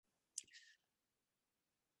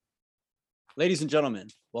Ladies and gentlemen,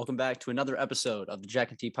 welcome back to another episode of the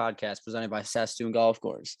Jack&Tea Podcast presented by Saskatoon Golf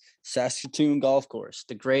Course. Saskatoon Golf Course,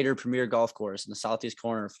 the greater premier golf course in the southeast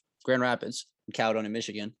corner of Grand Rapids in Cowdoin,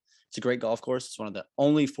 Michigan. It's a great golf course. It's one of the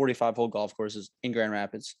only 45-hole golf courses in Grand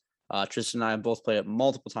Rapids. Tristan and I have both played it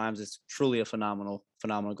multiple times. It's truly a phenomenal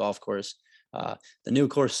golf course. The new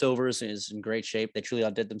course Silvers is in great shape. They truly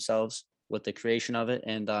outdid themselves with the creation of it.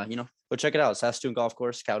 And, go check it out. Saskatoon Golf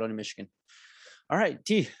Course, Cowdoin, Michigan. All right,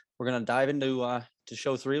 T. We're going to dive into to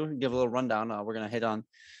show 3. We're going to give a little rundown. We're going to hit on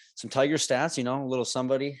some Tiger stats, a little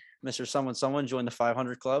somebody, Mr. Someone joined the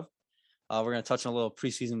 500 club. We're going to touch on a little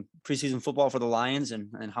preseason football for the Lions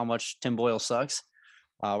and how much Tim Boyle sucks.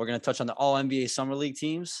 We're going to touch on the all NBA Summer League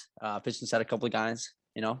teams. Pistons had a couple of guys,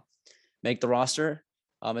 make the roster.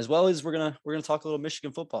 As well as we're going to talk a little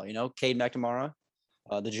Michigan football. Cade McNamara,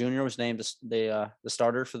 the junior, was named the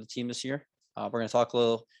starter for the team this year. We're going to talk a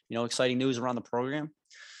little, exciting news around the program.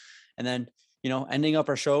 And then, ending up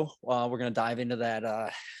our show, we're going to dive into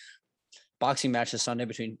that boxing match this Sunday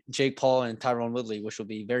between Jake Paul and Tyron Woodley, which will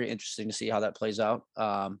be very interesting to see how that plays out.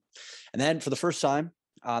 And then for the first time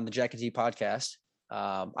on the Jack&Tea Podcast,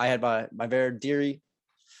 I had my very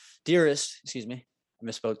dearest, I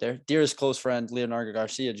misspoke there, dearest close friend, Leonardo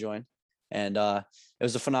Garcia, join. And it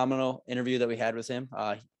was a phenomenal interview that we had with him.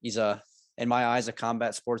 He's in my eyes, a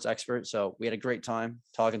combat sports expert. So we had a great time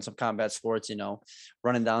talking some combat sports,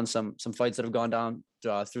 running down some fights that have gone down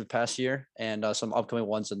through the past year and some upcoming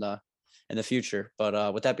ones in the future.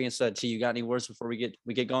 But with that being said, T, you got any words before we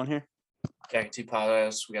get going here? Jack&Tea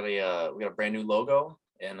Podcast. We got a brand new logo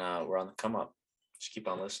and we're on the come up. Just keep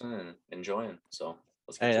on listening and enjoying. So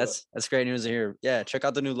let's get to it. That's great news to hear. Yeah, check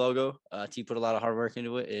out the new logo. T put a lot of hard work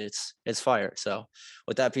into it. It's fire. So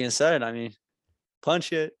with that being said,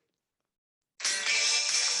 punch it.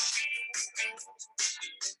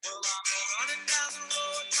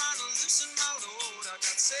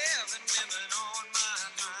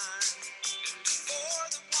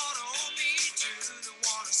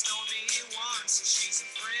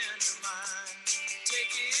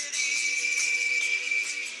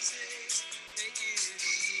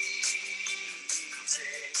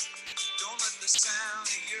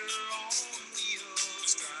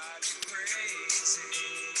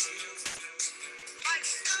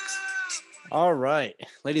 All right,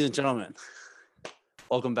 ladies and gentlemen,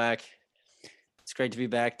 welcome back. It's great to be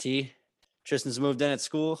back. T. Tristan's moved in at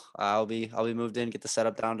school. I'll be moved in, get the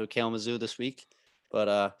setup down to Kalamazoo this week.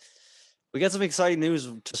 But we got some exciting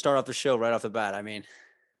news to start off the show right off the bat.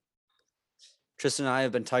 Tristan and I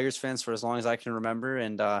have been Tigers fans for as long as I can remember,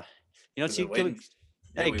 and we've been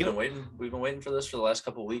waiting for this for the last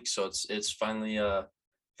couple of weeks. So it's finally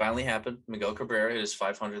happened. Miguel Cabrera, his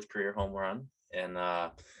 500th career home run, and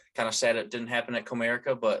kind of sad it didn't happen at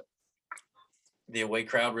Comerica, but the away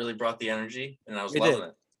crowd really brought the energy, and I was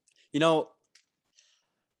loving it.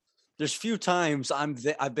 There's few times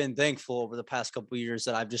I've been thankful over the past couple of years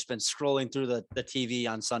that I've just been scrolling through the TV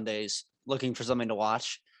on Sundays looking for something to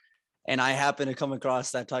watch, and I happened to come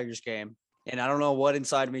across that Tigers game, and I don't know what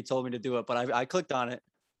inside me told me to do it, but I clicked on it,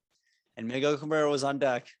 and Miguel Cabrera was on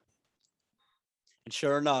deck, and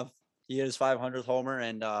sure enough, he hit his 500th homer,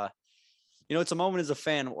 and it's a moment as a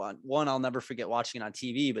fan. One, I'll never forget watching it on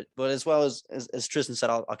TV, but as well as Tristan said,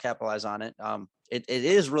 I'll capitalize on it. It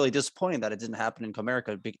is really disappointing that it didn't happen in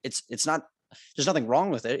Comerica. It's not, there's nothing wrong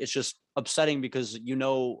with it. It's just upsetting because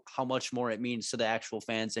how much more it means to the actual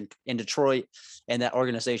fans in Detroit and that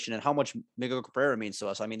organization and how much Miguel Cabrera means to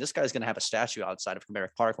us. This guy's going to have a statue outside of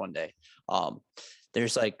Comerica Park one day.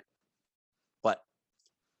 There's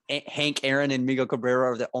Hank Aaron and Miguel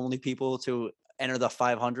Cabrera are the only people to enter the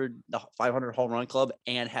 500 home run club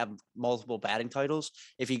and have multiple batting titles.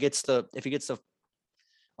 If he gets the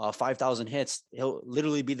 5,000 hits, he'll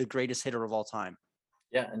literally be the greatest hitter of all time.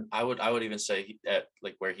 Yeah, and I would even say at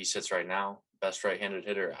where he sits right now, best right-handed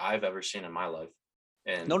hitter I've ever seen in my life,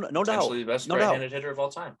 and no doubt, the best right-handed hitter of all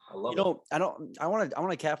time. I love it. I want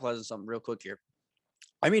to capitalize on something real quick here.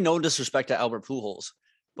 No disrespect to Albert Pujols,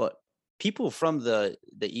 but people from the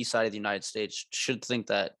east side of the United States should think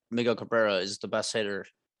that Miguel Cabrera is the best hitter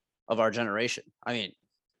of our generation.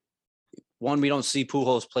 One, we don't see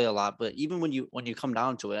Pujols play a lot, but even when you come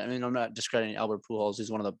down to it, I'm not discrediting Albert Pujols.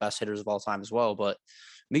 He's one of the best hitters of all time as well. But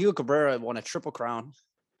Miguel Cabrera won a triple crown,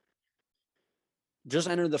 just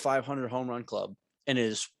entered the 500 home run club, and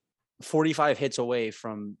is 45 hits away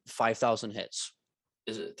from 5,000 hits.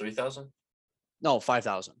 Is it 3,000? No,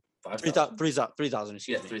 5,000. 3,000.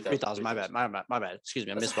 Excuse me. 3,000. My bad. Excuse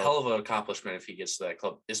me. I misspoke. That's a hell of an accomplishment if he gets to that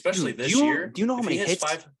club, especially this year. Do you know how many hits?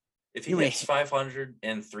 If he hits 500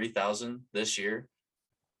 and 3,000 this year,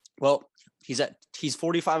 Well, he's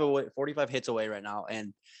 45 hits away right now,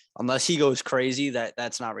 and unless he goes crazy,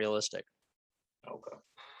 that's not realistic. Okay,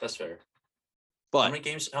 that's fair. But how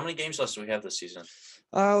many games left do we have this season?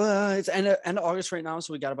 It's end of August right now,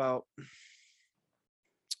 so we got about,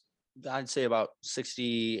 I'd say about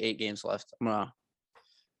 68 games left.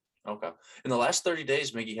 Okay. In the last 30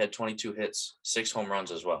 days, Miggy had 22 hits, 6 home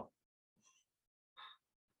runs as well.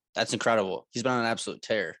 That's incredible. He's been on an absolute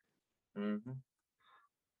tear. Mm-hmm.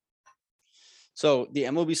 So the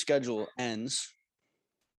MLB schedule ends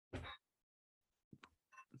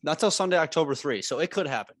not till Sunday, October 3. So it could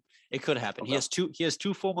happen. Okay. He has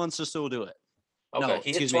 2 full months to still do it. Okay. No,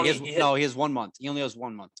 excuse me. He has 1 month. He only has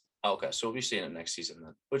 1 month. Okay, so we'll be seeing it next season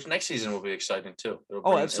then. Which next season will be exciting too.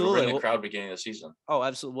 Absolutely. It'll bring the crowd beginning of the season. Oh,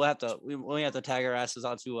 absolutely. We'll have to tag our asses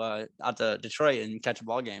out to Detroit and catch a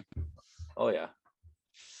ball game. Oh yeah.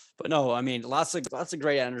 But no, I mean, lots of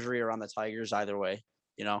great energy around the Tigers either way.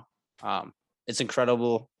 It's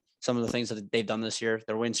incredible some of the things that they've done this year.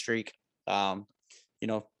 Their win streak, the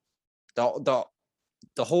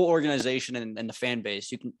whole organization and the fan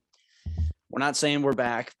base. We're not saying we're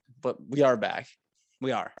back, but we are back.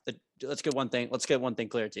 We are. Let's get one thing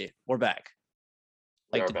clear to you. We're back.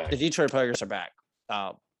 The Detroit Tigers are back.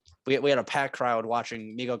 We had a packed crowd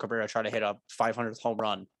watching Miguel Cabrera try to hit a 500th home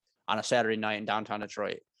run on a Saturday night in downtown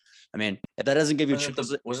Detroit. I mean, if that doesn't give you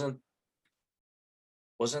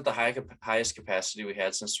wasn't the highest capacity we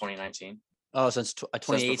had since 2019? Oh, since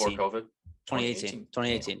 2018. Since before COVID.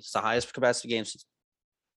 2018. It's the highest capacity game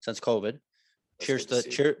since COVID. Cheers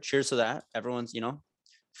to that. Everyone's,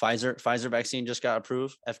 Pfizer vaccine just got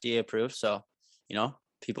approved, FDA approved. So,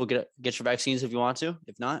 people get your vaccines if you want to.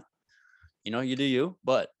 If not, you do you.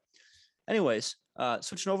 But anyways,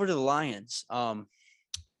 switching over to the Lions.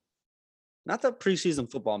 Not that preseason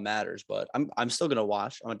football matters, but I'm still gonna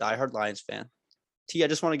watch. I'm a diehard Lions fan. T, I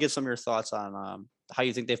just want to get some of your thoughts on how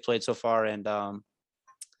you think they've played so far, and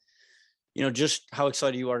just how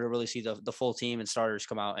excited you are to really see the full team and starters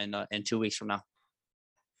come out in 2 weeks from now.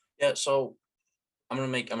 Yeah, so I'm gonna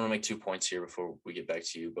make 2 points here before we get back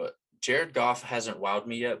to you. But Jared Goff hasn't wowed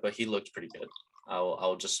me yet, but he looked pretty good.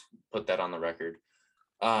 I'll just put that on the record.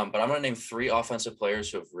 But I'm gonna name 3 offensive players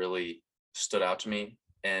who have really stood out to me,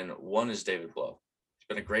 and one is David Blough. He's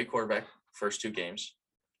been a great quarterback first 2 games,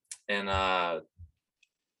 and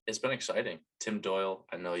it's been exciting. Tim Boyle,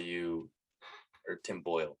 I know you're not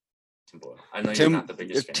the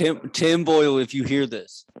biggest fan. Tim Boyle, if you hear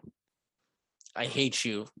this, I hate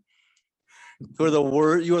you.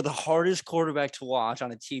 You are the hardest quarterback to watch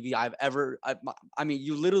on a TV I've ever. I mean,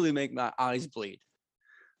 you literally make my eyes bleed.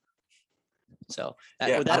 So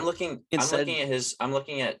I'm looking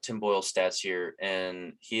at Tim Boyle's stats here,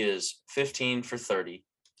 and he is 15 for 30,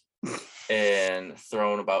 and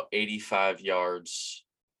thrown about 85 yards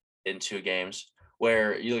in 2 games.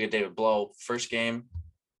 Where you look at David Blough, first game,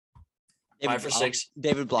 5 for 6.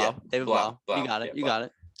 David Blough. Yeah, David Blough. You got it. You got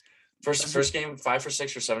it. First game, 5 for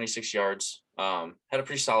 6 for 76 yards. Had a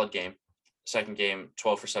pretty solid game. Second game,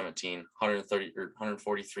 12 for 17,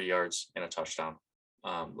 143 yards and a touchdown.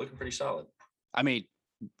 Looking pretty solid. I mean,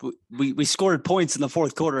 we scored points in the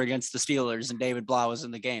fourth quarter against the Steelers, and David Blough was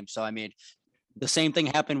in the game. So I mean, the same thing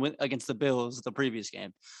happened against the Bills the previous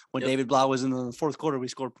game. When David Blough was in the fourth quarter, we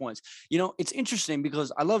scored points. It's interesting because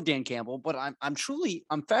I love Dan Campbell, but I'm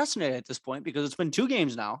fascinated at this point because it's been 2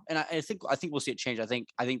 games now, and I think we'll see it change. I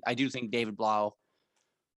do think David Blough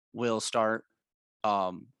will start,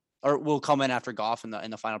 or will come in after Goff in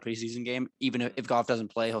the final preseason game. Even if Goff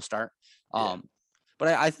doesn't play, he'll start. But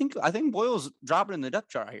I think Boyle's dropping in the depth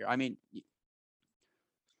chart here. I mean,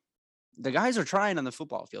 the guys are trying on the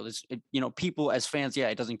football field. People as fans,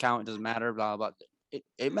 it doesn't count. It doesn't matter, blah, blah.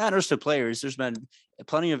 It matters to players. There's been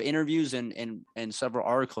plenty of interviews and several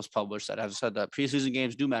articles published that have said that preseason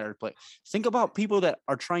games do matter to play. Think about people that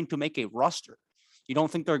are trying to make a roster. You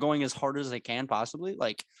don't think they're going as hard as they can possibly?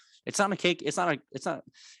 Like, it's not a cake. It's not.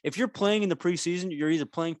 If you're playing in the preseason, you're either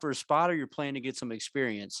playing for a spot or you're playing to get some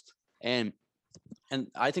experience. And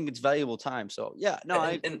I think it's valuable time. So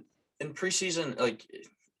in preseason, like,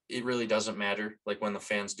 it really doesn't matter. Like, when the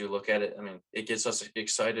fans do look at it, I mean, it gets us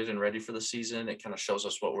excited and ready for the season. It kind of shows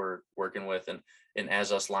us what we're working with, and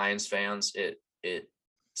as us Lions fans, it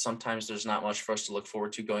sometimes there's not much for us to look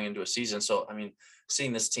forward to going into a season. So I mean,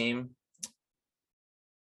 seeing this team,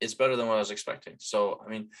 it's better than what I was expecting. So I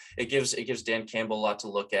mean, it gives Dan Campbell a lot to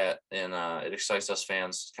look at, and it excites us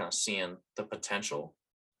fans kind of seeing the potential.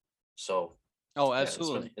 So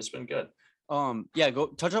absolutely, it's been good. Go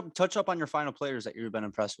touch up on your final players that you've been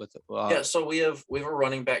impressed with. So we have a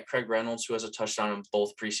running back, Craig Reynolds, who has a touchdown in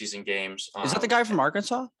both preseason games. Is that the guy from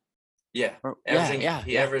Arkansas? Yeah. He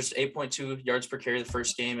yeah. averaged 8.2 yards per carry the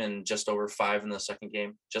first game and just over 5 in the second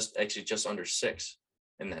game. Just under 6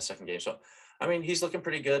 in that second game. So, I mean, he's looking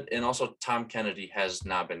pretty good. And also, Tom Kennedy has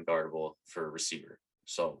not been guardable for a receiver.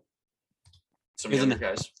 So, some younger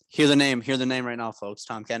guys. Hear the name right now, folks.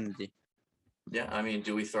 Tom Kennedy. Yeah, I mean,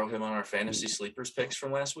 do we throw him on our fantasy sleepers picks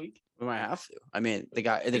from last week? We might have to. I mean,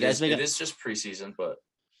 it is just preseason, but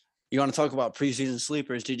you want to talk about preseason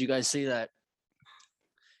sleepers? Did you guys see that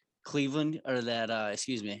Cleveland or that?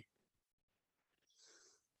 Excuse me.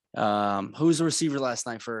 Who's the receiver last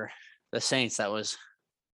night for the Saints that was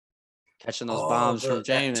catching those bombs from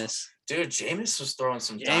Jameis? Dude, Jameis was throwing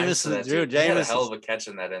some dimes to that dude. He had a hell of a catch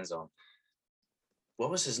in that end zone. What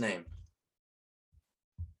was his name?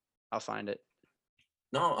 I'll find it.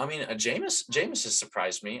 No, I mean, Jameis has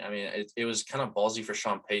surprised me. I mean, it was kind of ballsy for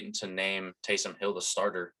Sean Payton to name Taysom Hill the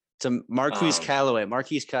starter. To Marquise Callaway.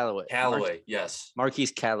 Yes.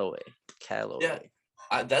 Marquise Callaway. Yeah.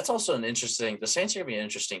 That's also an interesting. The Saints are gonna be an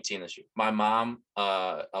interesting team this year. My mom,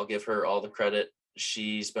 I'll give her all the credit.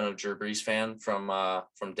 She's been a Drew Brees fan from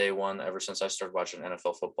day one, ever since I started watching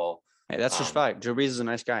NFL football. Hey, that's respect. Drew Brees is a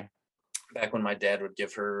nice guy. Back when my dad would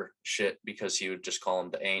give her shit because he would just call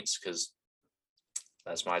him the Aints, because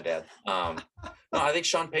that's my dad. No, I think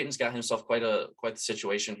Sean Payton's got himself quite the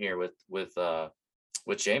situation here with Jameis.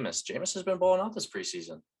 Jameis has been balling out this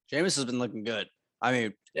preseason. Jameis has been looking good. I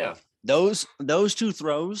mean, yeah, those two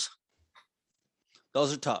throws,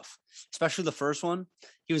 those are tough. Especially the first one.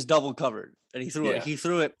 He was double covered, and he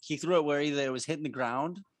threw it where either it was hitting the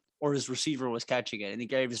ground or his receiver was catching it, and he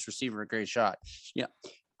gave his receiver a great shot. Yeah,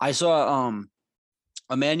 I saw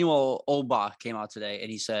Emmanuel Olbach came out today, and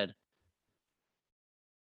he said,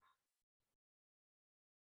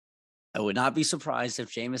 I would not be surprised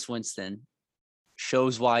if Jameis Winston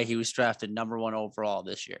shows why he was drafted number 1 overall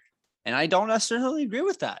this year. And I don't necessarily agree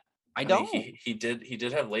with that. I don't. Mean, he did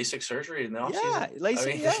have LASIK surgery in the offseason. Yeah,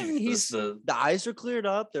 LASIK. I mean, the eyes are cleared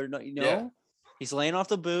up. They're not, he's laying off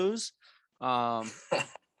the booze. I'm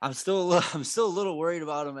still a little worried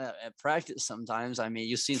about him at practice sometimes. I mean,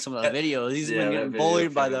 you've seen some of the videos. He's been getting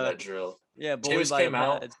bullied by the drill. Yeah,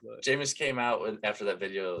 Jameis came out after that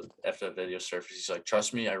video surfaced. He's like,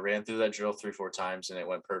 trust me, I ran through that drill 3-4 times and it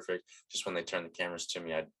went perfect. Just when they turned the cameras to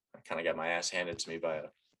me, I kind of got my ass handed to me by a.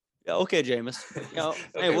 Yeah, okay, Jameis. Okay,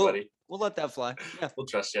 hey, buddy. We'll let that fly. Yeah, we'll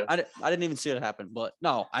trust you. I didn't even see it happen, but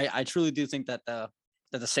no, I truly do think that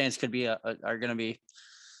the Saints could be are going to be.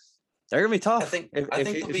 They're going to be tough.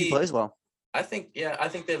 If he plays well. I think they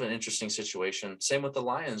have an interesting situation. Same with the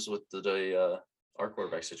Lions with our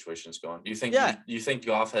quarterback situation is going. Do you think you think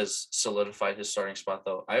Goff has solidified his starting spot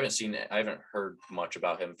though? I haven't heard much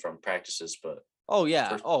about him from practices, but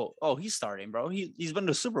he's starting, bro. He's been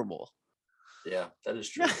to the Super Bowl. Yeah, that is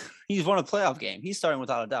true. He's won a playoff game. He's starting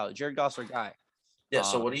without a doubt. Jared Goff's our guy. Yeah.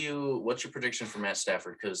 So what's your prediction for Matt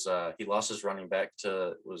Stafford? Because he lost his running back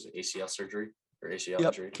to ACL surgery or ACL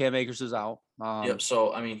injury. Cam Akers is out. Yep.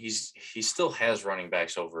 So I mean, he still has running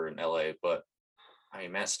backs over in LA, but I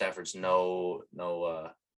mean, Matt Stafford's no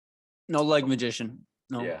leg magician.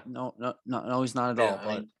 No, yeah. No, he's not at all.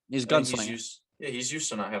 But he's gunslinger. He's used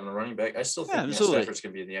to not having a running back. I still think Matt Stafford's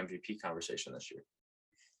gonna be in the MVP conversation this year.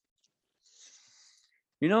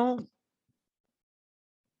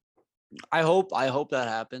 I hope that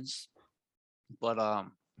happens, but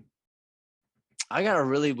I got a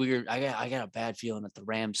really weird. I got a bad feeling that the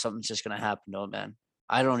Rams something's just gonna happen to them, man.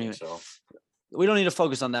 I don't even. So. We don't need to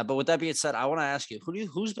focus on that. But with that being said, I want to ask you,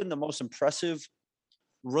 who's been the most impressive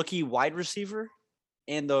rookie wide receiver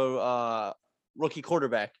and the rookie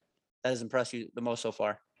quarterback that has impressed you the most so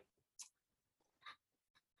far?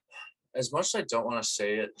 As much as I don't want to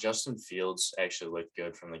say it, Justin Fields actually looked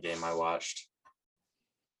good from the game I watched.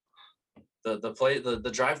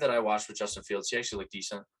 The drive that I watched with Justin Fields, he actually looked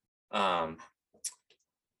decent.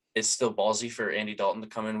 It's still ballsy for Andy Dalton to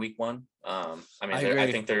come in week 1. I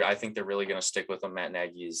think they're really going to stick with him. Matt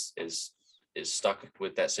Nagy is stuck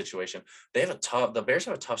with that situation. The Bears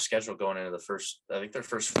have a tough schedule going into their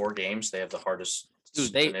first 4 games. They have the hardest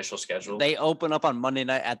initial schedule. They open up on Monday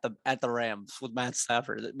night at the Rams with Matt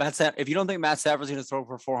Stafford. If you don't think Matt Stafford's going to throw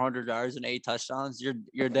for 400 yards and 8 touchdowns,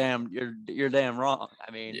 you're damn wrong.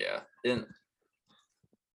 I mean, yeah. And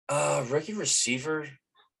rookie receiver,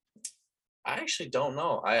 I actually don't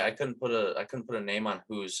know. I couldn't put a name on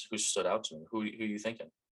who's stood out to me. Who are you thinking?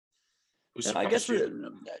 I guess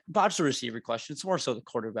Bob's the receiver question. It's more so the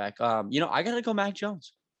quarterback. I gotta go Mac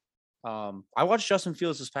Jones. I watched Justin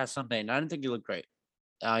Fields this past Sunday, and I didn't think he looked great.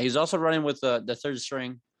 He's also running with the third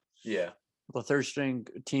string. Yeah. The third string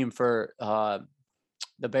team for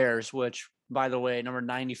the Bears, which, by the way, number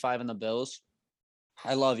 95 in the Bills.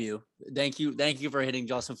 I love you. Thank you for hitting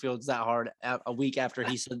Justin Fields that hard a week after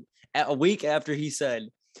he said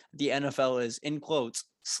the NFL is in quotes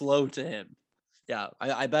slow to him. Yeah,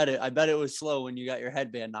 I bet it was slow when you got your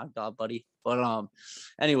headband knocked off, buddy. But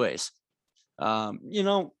anyways, you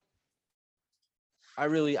know, I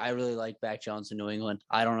really like Mac Jones in New England.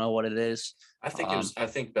 I don't know what it is. I think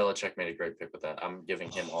Belichick made a great pick with that. I'm giving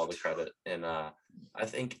him all the credit. And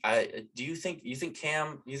do you think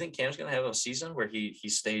Cam's gonna have a season where he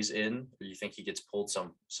stays in, or do you think he gets pulled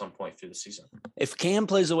some point through the season? If Cam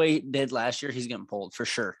plays the way he did last year, he's getting pulled for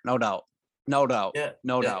sure. No doubt. Yeah,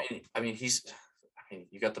 no doubt. I mean,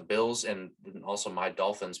 you got the Bills and also my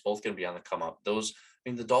Dolphins both going to be on the come up.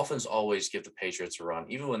 The Dolphins always give the Patriots a run.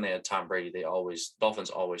 Even when they had Tom Brady, Dolphins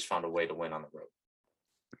always found a way to win on the road.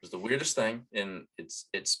 It was the weirdest thing, and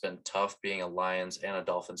it's been tough being a Lions and a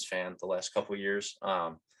Dolphins fan the last couple of years.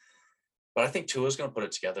 But I think Tua's going to put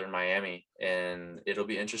it together in Miami, and it'll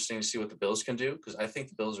be interesting to see what the Bills can do, because I think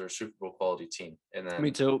the Bills are a Super Bowl quality team. And then me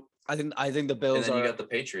too. I think the Bills and then you got the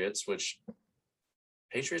Patriots, which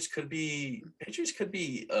Patriots could be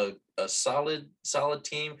a solid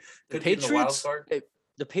team. Could be in the wild card.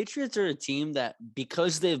 The Patriots are a team that,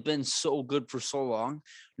 because they've been so good for so long,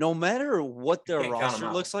 no matter what their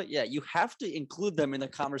roster looks like, you have to include them in the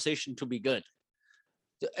conversation to be good.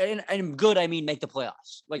 And good, I mean, make the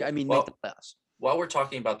playoffs. Make the playoffs. While we're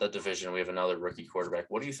talking about the division, we have another rookie quarterback.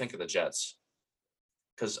 What do you think of the Jets?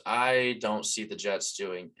 Because I don't see the Jets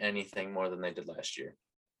doing anything more than they did last year.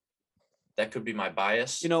 That could be my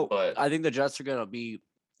bias. But I think the Jets are going to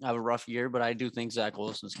have a rough year, but I do think Zach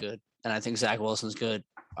Wilson's good. And I think Zach Wilson's good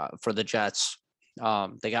for the Jets.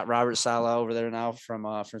 They got Robert Saleh over there now from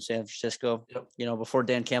San Francisco. Yep. Before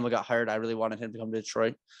Dan Campbell got hired, I really wanted him to come to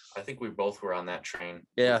Detroit. I think we both were on that train.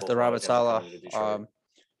 Yeah, the Robert Saleh. He's one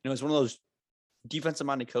of those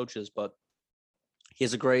defensive-minded coaches, but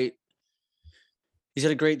he's had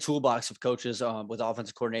a great toolbox of coaches with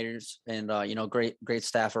offensive coordinators and great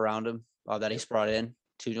staff around him that he's brought in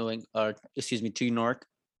to New York.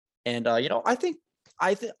 And I think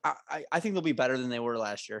they'll be better than they were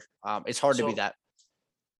last year. It's hard to be that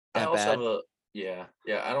bad.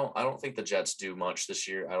 I don't think the Jets do much this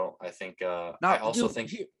year.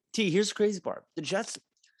 Here's the crazy part. The Jets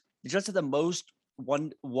had the most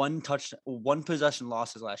one possession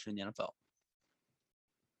losses last year in the NFL.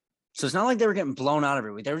 So it's not like they were getting blown out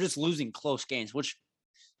every week. They were just losing close games, which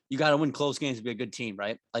you got to win close games to be a good team,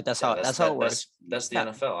 right? Like that's how it works. That's the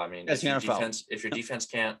NFL. I mean, that's the NFL. If your defense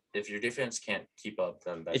can't keep up,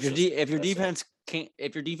 then if your defense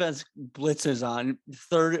blitzes on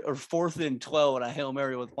 3rd or 4th and 12 and a Hail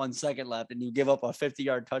Mary with 1 second left, and you give up a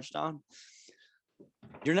 50-yard touchdown,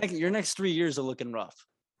 your next 3 years are looking rough.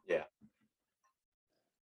 Yeah.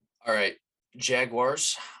 All right,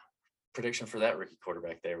 Jaguars. Prediction for that rookie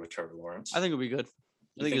quarterback there with Trevor Lawrence. I think it'll be good.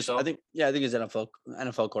 I think he's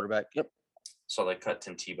NFL quarterback. Yep. So they cut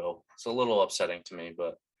Tim Tebow. It's a little upsetting to me,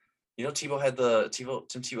 but Tim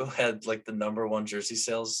Tebow had like the number 1 jersey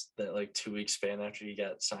sales that like 2 week span after he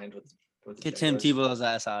got signed with the Get Tim Tebow's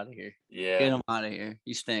ass out of here. Yeah. Get him out of here.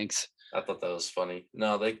 He stinks. I thought that was funny.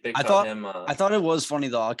 No, they cut him. I thought it was funny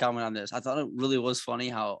though. I'll comment on this. I thought it really was funny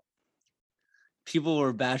how people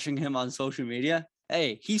were bashing him on social media.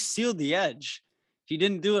 Hey, he sealed the edge. He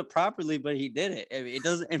didn't do it properly, but he did it. I mean, it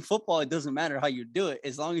doesn't in football. It doesn't matter how you do it,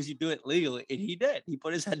 as long as you do it legally. And he did. He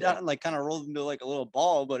put his head down and like kind of rolled into like a little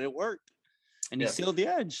ball, but it worked, and he sealed the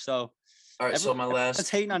edge. So, all right. So my last. That's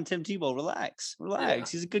hating on Tim Tebow. Relax. Yeah.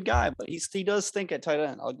 He's a good guy, but he does stink at tight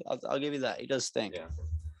end. I'll give you that. He does stink. Yeah.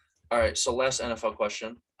 All right. So last NFL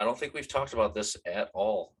question. I don't think we've talked about this at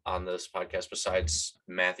all on this podcast besides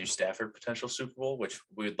Matthew Stafford potential Super Bowl, which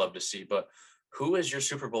we would love to see. But who is your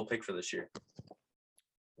Super Bowl pick for this year?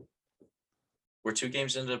 We're 2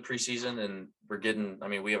 games into preseason, and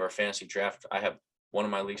we have our fantasy draft. I have one of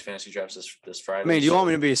my league's fantasy drafts this Friday. I mean, do you want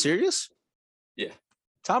me to be serious? Yeah.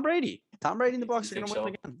 Tom Brady and the Bucs are going to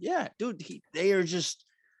win again. Yeah, dude,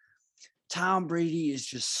 Tom Brady is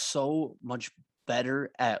just so much better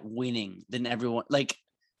at winning than everyone. Like,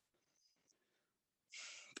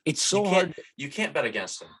 it's so hard. You can't bet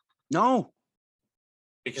against him. No.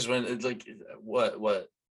 Because when what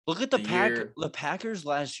look at the Packers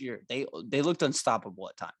last year. They looked unstoppable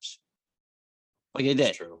at times. Like they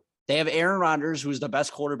did. True. They have Aaron Rodgers, who's the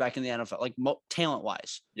best quarterback in the NFL, like talent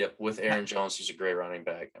wise. Yep, with Aaron Jones, who's a great running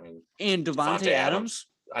back. I mean, and Devontae Adams.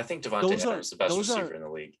 I think Devontae Adams is the best receiver in the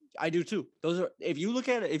league. I do too. Those are if you look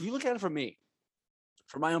at it from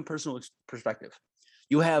my own personal perspective,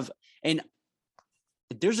 you have and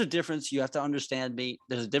there's a difference. You have to understand me.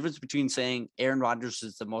 There's a difference between saying Aaron Rodgers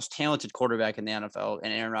is the most talented quarterback in the NFL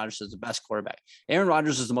and Aaron Rodgers is the best quarterback. Aaron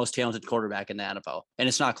Rodgers is the most talented quarterback in the NFL, and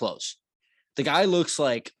it's not close. The guy looks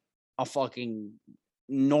like a fucking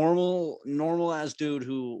normal ass dude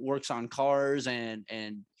who works on cars and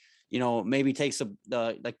maybe takes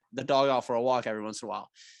the dog out for a walk every once in a while.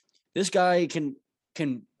 This guy can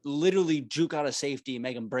literally juke out a safety and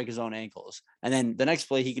make him break his own ankles. And then the next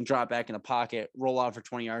play, he can drop back in the pocket, roll out for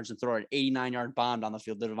 20 yards, and throw an 89-yard bomb down the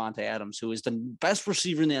field to Davante Adams, who is the best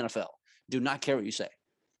receiver in the NFL. Do not care what you say.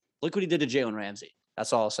 Look what he did to Jalen Ramsey.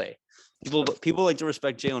 That's all I'll say. People like to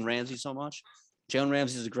respect Jalen Ramsey so much. Jalen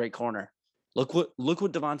Ramsey is a great corner. Look what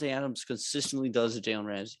Davante Adams consistently does to Jalen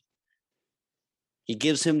Ramsey. He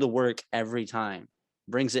gives him the work every time.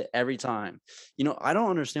 Brings it every time. I don't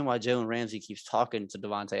understand why Jalen Ramsey keeps talking to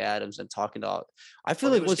Davante Adams and talking to. I feel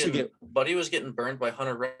like but he was getting burned by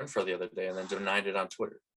Hunter Renfrow the other day and then denied it on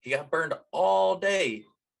Twitter. He got burned all day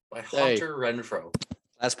by Hunter Renfrow.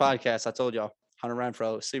 Last podcast, I told y'all, Hunter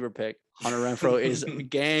Renfrow, sleeper pick. Hunter Renfrow is a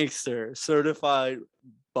gangster, certified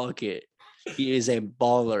bucket. He is a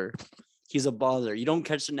baller. He's a baller. You don't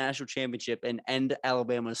catch the national championship and end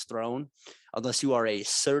Alabama's throne unless you are a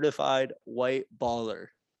certified white baller.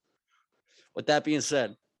 With that being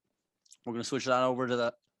said, we're going to switch it on over to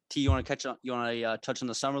the T. You want to touch on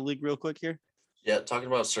the summer league real quick here? Yeah, talking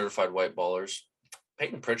about certified white ballers.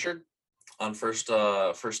 Peyton Pritchard on first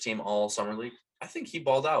team all summer league. I think he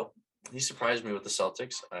balled out. He surprised me with the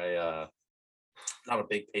Celtics. Not a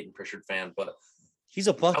big Peyton Pritchard fan, but he's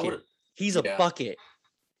a bucket. He's a bucket.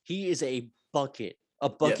 He is a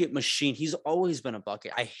bucket machine. He's always been a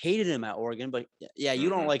bucket. I hated him at Oregon, but yeah, you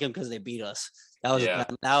don't like him because they beat us. That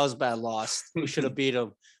was a bad loss. We should have beat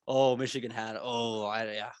him. Oh, Michigan had.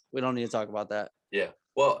 We don't need to talk about that. Yeah.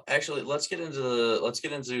 Well, actually, let's get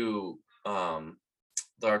into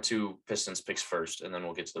our two Pistons picks first, and then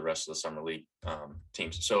we'll get to the rest of the summer league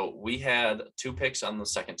teams. So we had two picks on the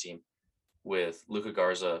second team with Luka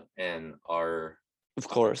Garza and our, of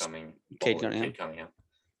course, Cade Cunningham.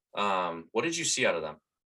 What did you see out of them?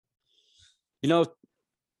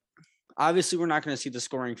 Obviously we're not going to see the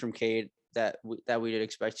scoring from Cade that we did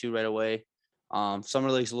expect to right away.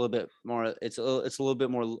 Summer league's a little bit more. It's a little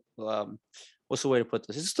bit more. What's the way to put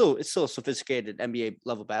this? It's still sophisticated NBA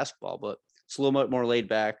level basketball, but it's a little bit more laid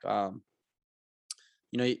back.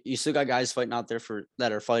 You still got guys fighting out there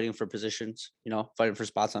that are fighting for positions. Fighting for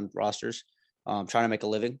spots on rosters, trying to make a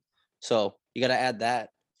living. So you got to add that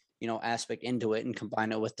aspect into it and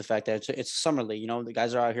combine it with the fact that it's summer league. The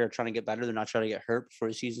guys are out here trying to get better. They're not trying to get hurt before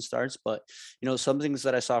the season starts. But, some things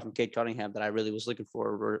that I saw from Cade Cunningham that I really was looking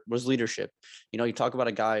for was leadership. You talk about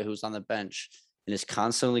a guy who's on the bench and is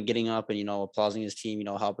constantly getting up and, applauding his team,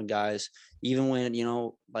 helping guys. Even when,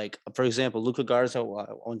 like, for example, Luka Garza,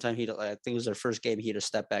 one time I think it was their first game, he had a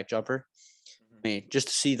step back jumper. I mean, just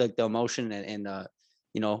to see like the emotion and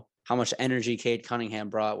how much energy Cade Cunningham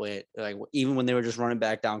brought with, like, even when they were just running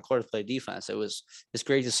back down court to play defense. It's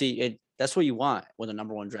great to see it. That's what you want with a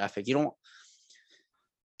number one draft pick. You don't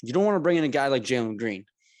want to bring in a guy like Jalen Green.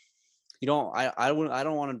 I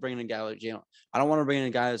don't want to bring in a guy like Jalen. I don't want to bring in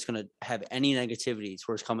a guy that's going to have any negativity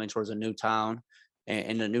towards coming towards a new town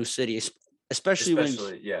and a new city, especially when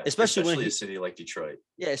a city like Detroit.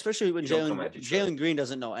 Yeah, especially when Jalen Green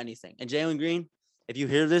doesn't know anything. And Jalen Green, if you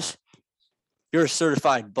hear this, you're a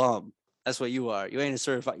certified bum. That's what you are. You ain't a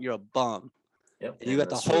certified. You're a bum. Yep. You got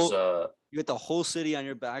the whole city on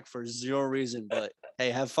your back for zero reason. But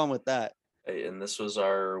hey, have fun with that. Hey, and this was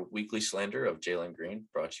our weekly slander of Jalen Green,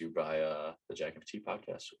 brought to you by the Jack&Tea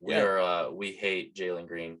Podcast. We hate Jalen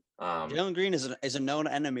Green. Jalen Green is a known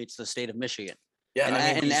enemy to the state of Michigan. Yeah,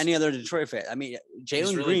 and any other Detroit fan. I mean,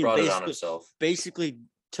 Jalen Green basically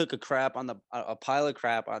took a pile of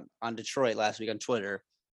crap on Detroit last week on Twitter.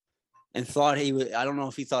 And thought he was. I don't know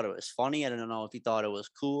if he thought it was funny. I don't know if he thought it was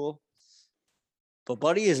cool. But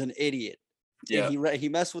Buddy is an idiot. Yeah, he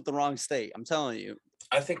messed with the wrong state. I'm telling you.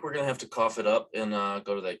 I think we're gonna have to cough it up and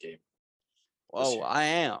go to that game. Oh, I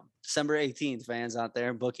am. December 18th, fans out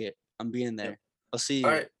there, book it. I'm being there. I'll see you.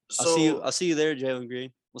 All right, I'll see you there, Jalen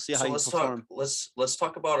Green. We'll see how you perform. Let's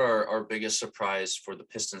talk about our biggest surprise for the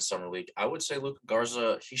Pistons summer league. I would say Luka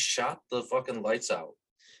Garza. He shot the fucking lights out.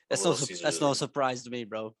 That's no surprise to me,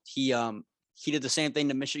 bro. He did the same thing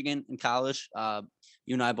to Michigan in college.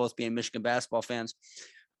 You and I both being Michigan basketball fans.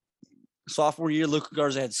 Sophomore year, Luka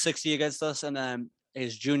Garza had 60 against us, and then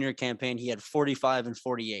his junior campaign, he had 45 and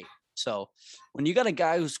 48. So when you got a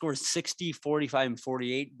guy who scores 60, 45, and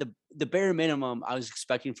 48, the bare minimum I was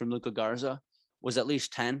expecting from Luka Garza was at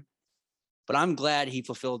least 10. But I'm glad he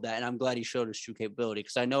fulfilled that, and I'm glad he showed his true capability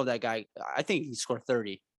because I know that guy. I think he scored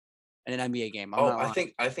 30 in an NBA game. I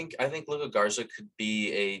think Luka Garza could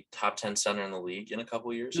be a top 10 center in the league in a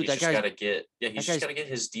couple of years. Dude, he's just got to get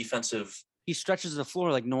his defensive. He stretches the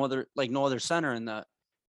floor like no other center in the.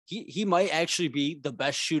 He might actually be the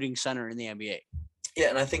best shooting center in the NBA. Yeah,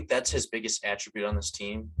 and I think that's his biggest attribute on this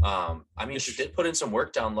team. I mean, he did put in some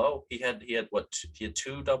work down low. He had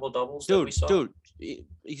two double doubles. Dude,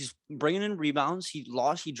 he's bringing in rebounds. He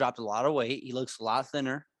dropped a lot of weight. He looks a lot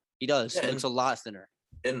thinner. He does. Yeah, he looks a lot thinner.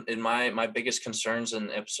 In my biggest concerns in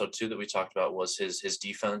episode 2 that we talked about was his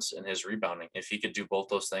defense and his rebounding. If he could do both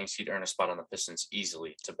those things, he'd earn a spot on the Pistons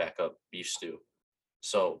easily to back up Beef Stew.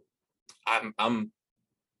 So, I'm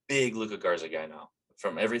big Luka Garza guy now.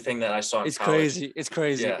 From everything that I saw in college. It's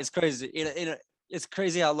crazy. Yeah. It's crazy. It's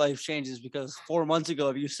crazy how life changes because 4 months ago,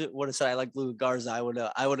 if you would have said I like Luka Garza,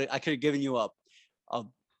 I could have given you a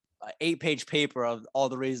 8-page paper of all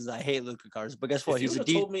the reasons I hate Luka Garza. But guess what? If you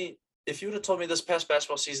would have told me this past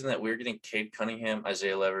basketball season that we were getting Cade Cunningham,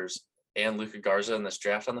 Isaiah Levers, and Luka Garza in this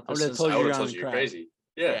draft on the Pistons, I would have told you you're crazy.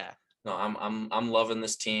 Yeah. No, I'm loving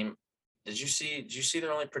this team. Did you see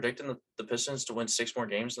they're only predicting the Pistons to win 6 more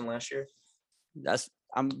games than last year?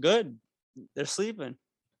 I'm good. They're sleeping.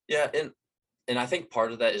 Yeah, and I think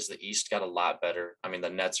part of that is the East got a lot better. I mean, the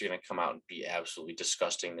Nets are going to come out and be absolutely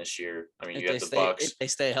disgusting this year. I mean, you got the Bucks. If they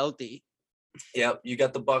stay healthy. Yeah, you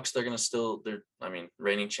got the Bucks. They're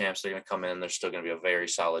reigning champs. They're going to come in. They're still going to be a very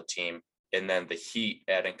solid team. And then the Heat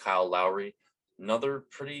adding Kyle Lowry, another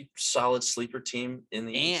pretty solid sleeper team in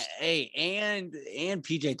the East. And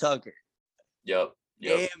PJ Tucker. Yep.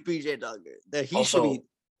 And PJ Tucker. The Heat should be.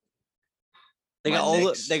 They got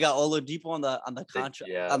Oladipo on the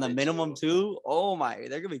contract on the minimum too. Oh my,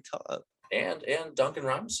 they're gonna be tough. And Duncan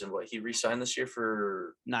Robinson, he re-signed this year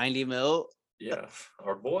for $90 million. Yeah,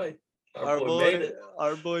 our boy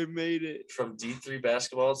made it from D3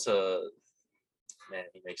 basketball to man.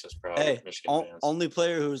 He makes us proud. Hey, only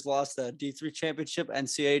player who's lost a D3 championship,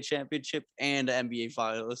 NCAA championship, and NBA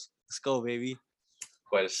finals. Let's go, baby.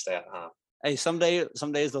 Quite a stat, huh? Hey, some days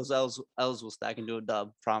those L's will stack into a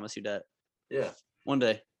dub. Promise you that. Yeah. One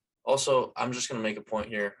day. Also, I'm just going to make a point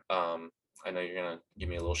here. I know you're going to give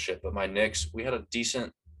me a little shit, but my Knicks, we had a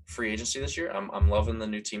decent free agency this year. I'm loving the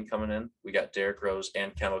new team coming in. We got Derrick Rose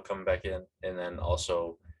and Kemba coming back in, and then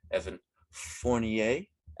also Evan Fournier.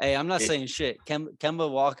 Hey, I'm not saying shit.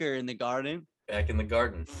 Kemba Walker in the Garden. Back in the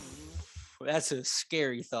Garden. That's a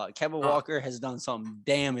scary thought. Kemba Walker has done some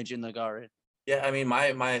damage in the Garden. Yeah, I mean,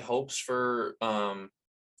 my hopes for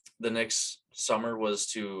the next summer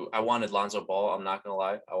was I wanted Lonzo Ball. I'm not gonna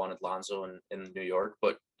lie, I wanted Lonzo in New York,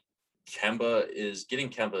 but getting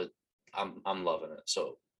Kemba. I'm loving it.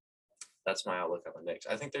 So that's my outlook on the Knicks.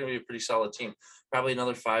 I think they're gonna be a pretty solid team. Probably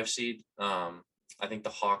another 5 seed. I think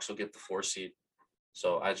the Hawks will get the 4 seed.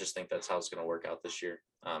 So I just think that's how it's gonna work out this year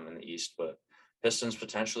in the East. But Pistons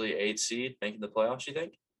potentially 8 seed making the playoffs. You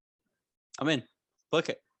think? I'm in. Book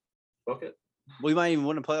it. We might even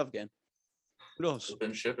win a playoff game. Who knows?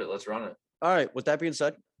 Then ship it. Let's run it. All right. With that being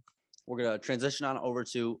said, we're going to transition on over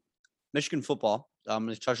to Michigan football. I'm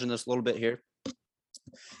going to touch on this a little bit here.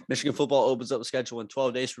 Michigan football opens up a schedule in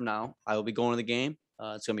 12 days from now. I will be going to the game.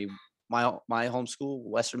 It's going to be my home school,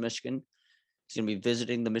 Western Michigan. It's going to be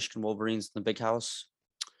visiting the Michigan Wolverines in the big house.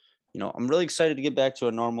 You know, I'm really excited to get back to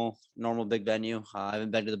a normal big venue. I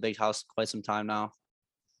haven't been to the big house in quite some time now,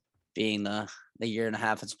 being the year and a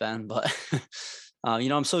half it's been. But, you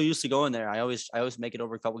know, I'm so used to going there. I always make it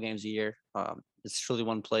over a couple games a year. It's truly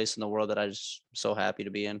one place in the world that I just am so happy to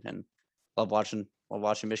be in and love watching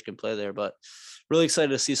Michigan play there. But really excited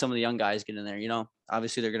to see some of the young guys get in there. You know,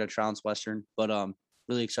 obviously they're going to trounce Western, but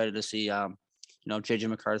really excited to see, you know, JJ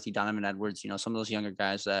McCarthy, Donovan Edwards, you know, some of those younger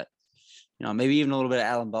guys that, you know, maybe even a little bit of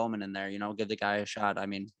Alan Bowman in there, you know, give the guy a shot. I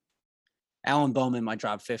mean, Alan Bowman might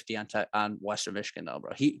drop 50 on Western Michigan though,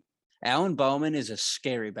 bro. Alan Bowman is a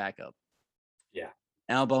scary backup. Yeah.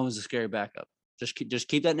 Alan Bowman's a scary backup. Just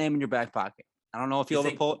keep that name in your back pocket. I don't know if you'll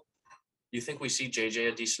ever pull it. You think we see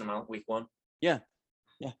JJ a decent amount week 1? Yeah.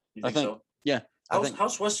 You think so? Yeah.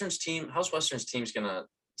 How's Western's team's gonna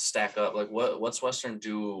stack up? Like what's Western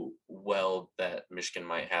do well that Michigan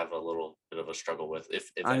might have a little bit of a struggle with? If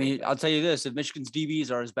I mean, I'll tell you this: if Michigan's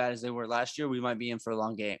DBs are as bad as they were last year, we might be in for a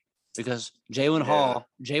long game because Jalen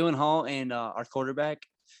Hall, and our quarterback.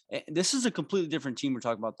 This is a completely different team we're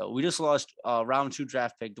talking about, though. We just lost round 2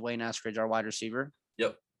 draft pick Dwayne Eskridge, our wide receiver.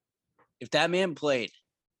 Yep. If that man played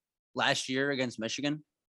last year against Michigan,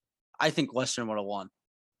 I think Western would have won.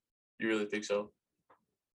 You really think so?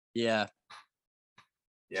 Yeah.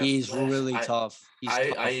 He's really tough.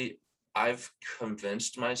 I've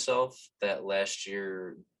convinced myself that last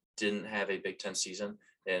year didn't have a Big Ten season,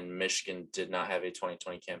 and Michigan did not have a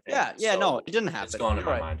 2020 campaign. Yeah, no, it didn't happen. It's gone in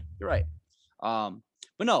my mind. You're right.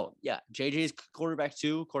 But no, yeah, JJ's quarterback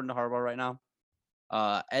too, according to Harbaugh right now.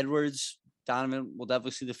 Edwards, Donovan will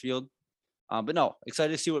definitely see the field. But no,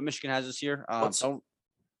 excited to see what Michigan has this year.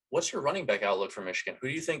 What's your running back outlook for Michigan? Who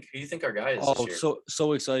do you think our guy is this year?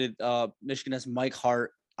 So excited. Michigan has Mike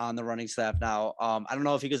Hart on the running staff now. I don't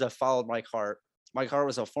know if you guys have followed Mike Hart. Mike Hart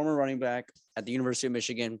was a former running back at the University of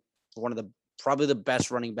Michigan, probably the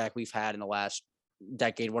best running back we've had in the last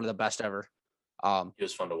decade, one of the best ever. He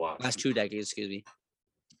was fun to watch. Last 2 decades, excuse me.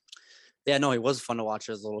 Yeah, no, he was fun to watch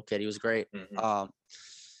as a little kid. He was great. Mm-hmm.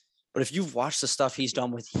 But if you've watched the stuff he's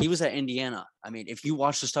done he was at Indiana. I mean, if you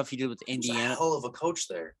watch the stuff he did with Indiana, he was a hell of a coach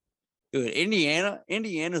there. Dude,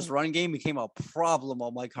 Indiana's running game became a problem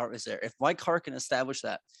while Mike Hart was there. If Mike Hart can establish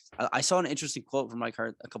that, I saw an interesting quote from Mike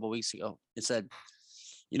Hart a couple of weeks ago. It said,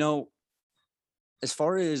 as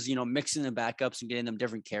far as, mixing the backups and getting them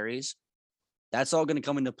different carries, that's all going to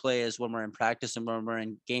come into play as when we're in practice and when we're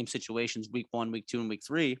in game situations, week 1, week 2, and week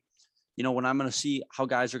 3. When I'm going to see how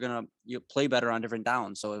guys are going to play better on different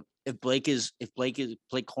downs. So if Blake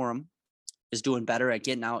Corum is doing better at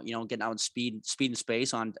getting out speed and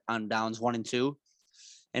space on downs 1 and 2,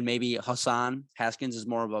 and maybe Hassan Haskins is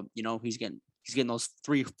more of a, he's getting those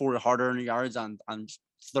 3-4 harder yards on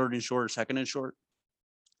 3rd and short or 2nd and short.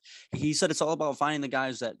 He said it's all about finding the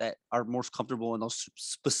guys that are most comfortable in those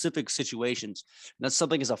specific situations. And that's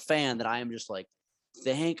something as a fan that I am just like,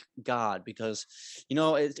 thank God, because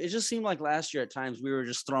it just seemed like last year at times we were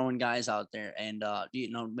just throwing guys out there and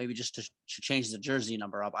maybe just to change the jersey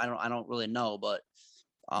number up. I don't really know, but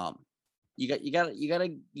you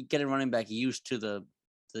gotta get a running back used to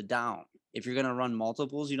the down. If you're gonna run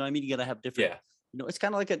multiples, you gotta have different. Yeah. It's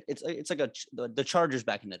kind of like it's like the Chargers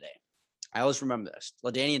back in the day. I always remember this: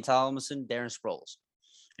 LaDainian Tomlinson, Darren Sproles.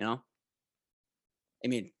 I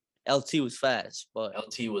mean, LT was fast, but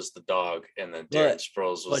LT was the dog, and then Darren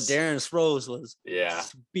Sproles was. But Darren Sproles was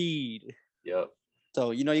speed. Yep.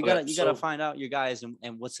 So you gotta find out your guys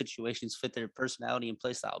and what situations fit their personality and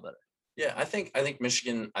play style better. Yeah, I think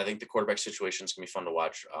Michigan. I think the quarterback situation is gonna be fun to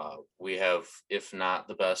watch. We have, if not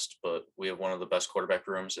the best, but we have one of the best quarterback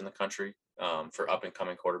rooms in the country for up and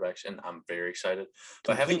coming quarterbacks, and I'm very excited.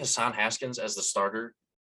 But having Hassan Haskins as the starter,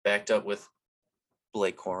 backed up with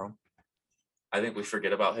Blake Corum, I think we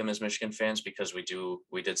forget about him as Michigan fans because we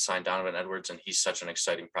did sign Donovan Edwards, and he's such an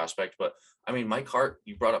exciting prospect. But I mean, Mike Hart,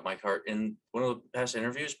 you brought up Mike Hart in one of the past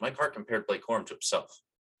interviews. Mike Hart compared Blake Corum to himself,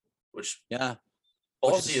 which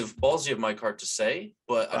ballsy of Mike Hart to say.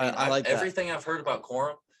 But I mean, I like everything I've heard about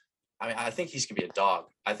Corum. I mean, I think he's gonna be a dog.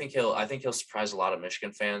 I think he'll surprise a lot of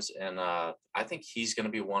Michigan fans, and I think he's gonna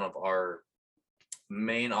be one of our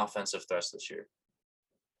main offensive threats this year.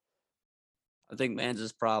 I think Man's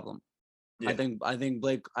his problem. Yeah. I think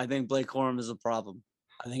Blake Corum is a problem.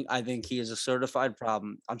 I think he is a certified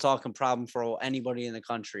problem. I'm talking problem for anybody in the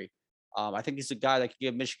country. I think he's a guy that could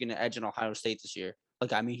give Michigan an edge in Ohio State this year.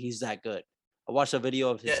 He's that good. I watched a video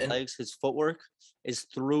of his legs. His footwork is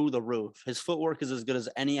through the roof. His footwork is as good as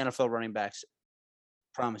any NFL running backs.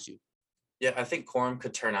 Promise you. Yeah, I think Corum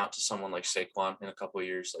could turn out to someone like Saquon in a couple of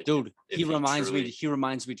years. Dude, he reminds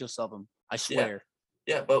me just of him. I swear.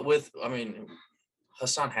 Yeah, but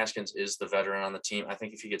Hassan Haskins is the veteran on the team. I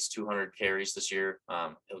think if he gets 200 carries this year,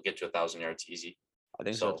 he'll get to 1,000 yards easy. I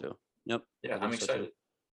think so too. Yep. Yeah, I'm excited.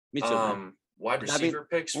 Me too. Wide receiver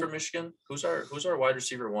picks for Michigan. Who's our wide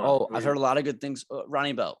receiver one? Oh, I've heard a lot of good things.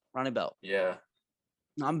 Ronnie Bell. Yeah.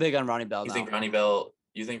 I'm big on Ronnie Bell. You think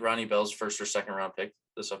Ronnie Bell's first or second round pick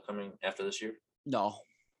after this year? No.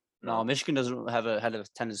 Michigan doesn't have a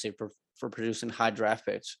tendency for producing high draft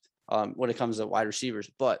picks when it comes to wide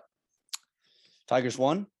receivers. But Tigers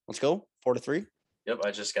won. Let's go 4-3. Yep,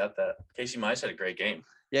 I just got that. Casey Mize had a great game.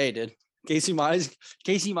 Yeah, he did. Casey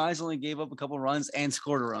Mize only gave up a couple runs and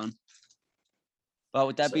scored a run. But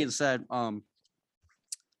with that being said,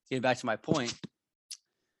 getting back to my point,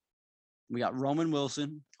 we got Roman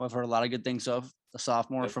Wilson, who I've heard a lot of good things of, a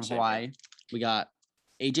sophomore from Hawaii. We got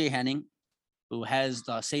AJ Henning, who has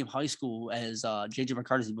the same high school as JJ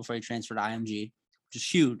McCarthy before he transferred to IMG, which is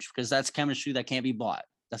huge because that's chemistry that can't be bought.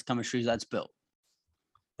 That's chemistry that's built.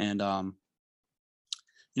 And,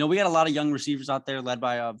 we got a lot of young receivers out there led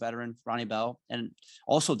by a veteran, Ronnie Bell, and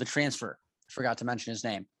also the transfer. I forgot to mention his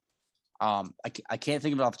name. I can't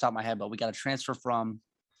think of it off the top of my head, but we got a transfer from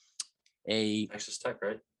a Texas Tech,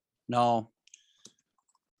 right? No.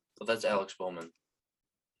 Well, that's Alex Bowman.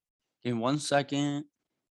 Give me 1 second.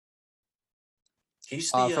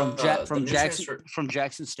 He's the from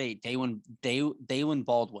Jackson State, Daywin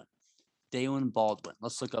Baldwin. Dalen Baldwin.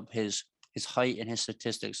 Let's look up his height and his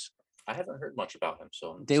statistics. I haven't heard much about him.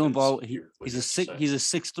 So Dalen Baldwin, he's a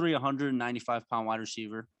 6'3", 195-pound wide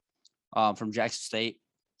receiver from Jackson State.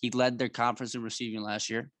 He led their conference in receiving last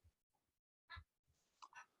year.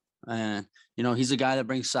 And, he's a guy that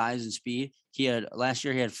brings size and speed. Last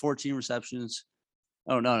year he had 14 receptions.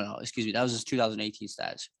 Oh, no. Excuse me. That was his 2018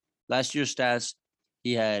 stats. Last year's stats,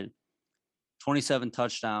 he had 27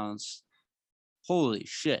 touchdowns. Holy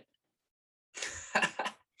shit.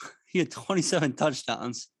 He had 27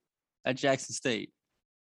 touchdowns at Jackson State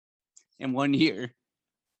in 1 year.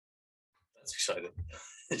 That's exciting.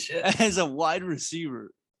 Shit. As a wide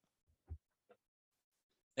receiver.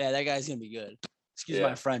 Yeah, that guy's going to be good. Excuse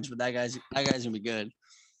my French, but that guy's going to be good.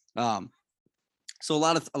 So a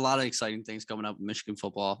lot of exciting things coming up in Michigan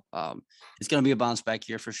football. It's going to be a bounce back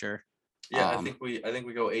year for sure. Yeah, I think we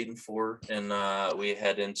go 8-4, and we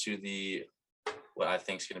head into what I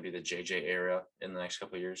think is going to be the JJ era in the next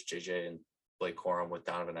couple of years. JJ and Blake Corum with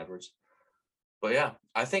Donovan Edwards. But yeah,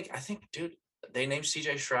 I think, dude, they named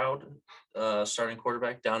CJ Stroud starting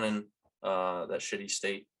quarterback down in that shitty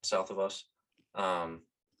state south of us.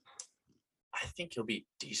 I think he'll be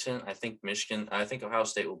decent. I think Ohio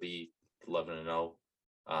State will be 11-0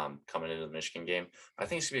 coming into the Michigan game. I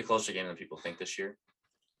think it's gonna be a closer game than people think this year.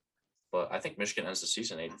 But I think Michigan ends the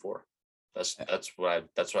season 8-4. That's what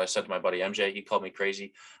I said to my buddy MJ. He called me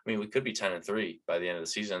crazy. I mean, we could be 10-3 by the end of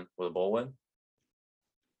the season with a bowl win.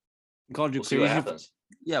 Called you crazy. See what happens.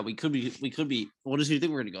 Yeah, we could be. What does he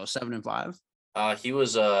think we're gonna go? 7-5?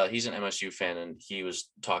 He's an MSU fan, and he was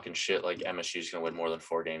talking shit like MSU is gonna win more than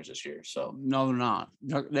 4 games this year. So no, they're not.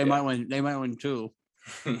 They might win. They might win 2.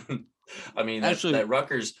 I mean, actually, that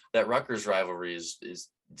Rutgers rivalry is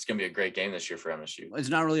it's gonna be a great game this year for MSU. It's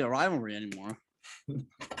not really a rivalry anymore.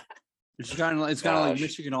 It's kind of like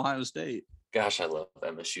Michigan, Ohio State. Gosh, I love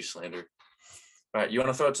MSU slander. All right, you want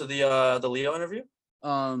to throw it to the Leo interview?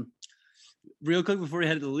 Real quick before we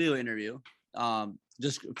head to the Leo interview,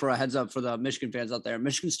 just for a heads up for the Michigan fans out there,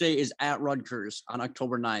 Michigan State is at Rutgers on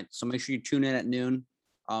October 9th. So make sure you tune in at noon.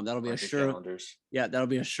 That'll be that'll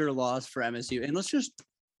be a sure loss for MSU. And let's just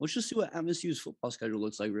see what MSU's football schedule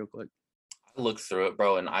looks like real quick. I looked through it,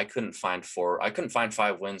 bro, and I couldn't find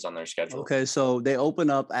 5 wins on their schedule. Okay, so they open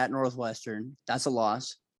up at Northwestern. That's a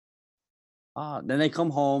loss. Then they come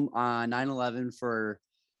home on 9/11 for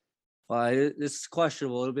this is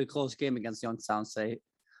questionable. It'll be a close game against Youngstown State.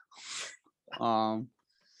 I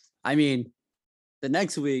mean, the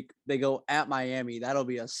next week they go at Miami. That'll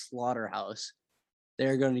be a slaughterhouse.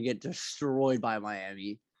 They're going to get destroyed by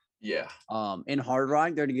Miami. Yeah. In Hard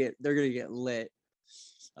Rock, they're gonna get lit.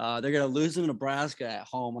 They're gonna lose to Nebraska at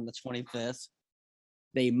home on the 25th.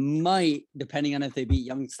 They might, depending on if they beat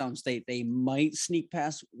Youngstown State, they might sneak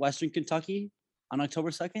past Western Kentucky on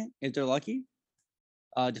October 2nd if they're lucky.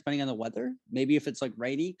 Depending on the weather, maybe if it's like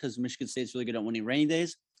rainy, because Michigan State's really good at winning rainy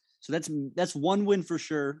days. So that's one win for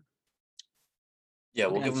sure. Yeah,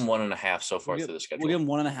 we'll give them 1.5 so far through the schedule. We'll give them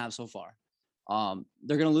 1.5 so far.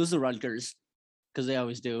 They're gonna lose to Rutgers because they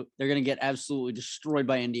always do. They're gonna get absolutely destroyed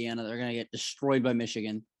by Indiana. They're gonna get destroyed by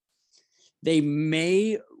Michigan. They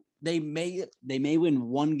may win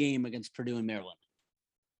one game against Purdue and Maryland.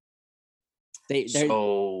 They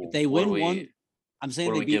win one. I'm saying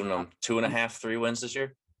what are we giving them 2.5, 3 wins this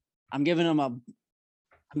year? I'm giving them an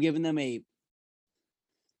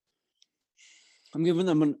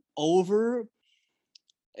over.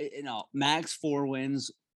 Max 4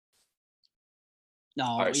 wins.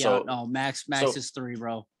 No, right, max is 3,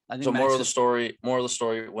 bro. I think so. More of the story.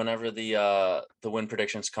 Whenever the win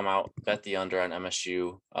predictions come out, bet the under on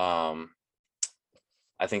MSU.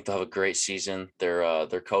 I think they'll have a great season.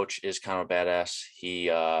 Their coach is kind of badass.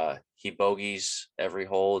 He bogeys every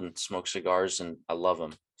hole and smokes cigars, and I love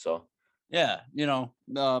him. So yeah,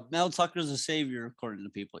 Mel Tucker's a savior according to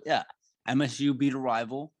people. Yeah, MSU beat a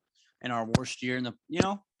rival in our worst year in the.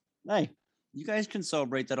 Hey, you guys can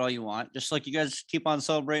celebrate that all you want, just like you guys keep on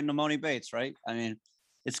celebrating Amoni Bates, right? I mean,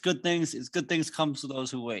 it's good things. It's good things comes to those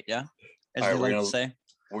who wait. Yeah, as they like to say.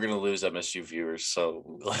 We're gonna lose MSU viewers,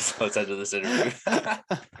 so let's enter this interview. All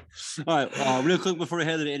right, real quick before we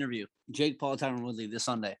head to the interview, Jake Paul, Tyron Woodley this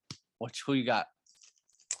Sunday. Who you got?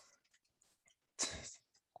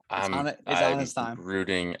 I'm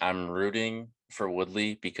rooting for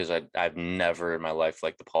Woodley because I've never in my life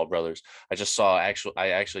liked the Paul brothers. I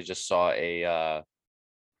actually just saw a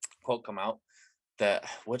quote come out that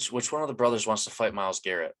which one of the brothers wants to fight Myles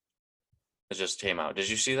Garrett? It just came out. Did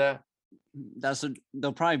you see that?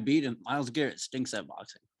 They'll probably beat him. Myles Garrett stinks at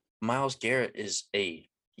boxing. Myles Garrett is a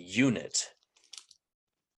unit.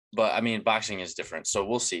 But I mean, boxing is different, so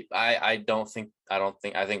we'll see. I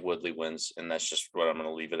think Woodley wins, and that's just what I'm going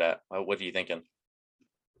to leave it at. What are you thinking?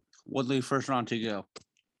 Woodley first round to go.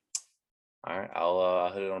 All right,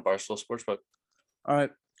 I'll hit it on Barstool Sportsbook. All right.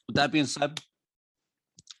 With that being said,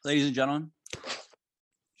 ladies and gentlemen,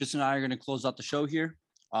 Tristan and I are going to close out the show here.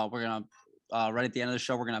 We're going to right at the end of the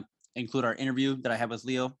show, we're going to include our interview that I have with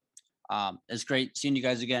Leo. It's great seeing you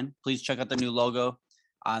guys again. Please check out the new logo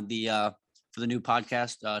on the for the new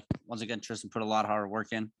podcast. Once again, Tristan put a lot of hard work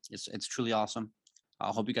in. It's truly awesome. I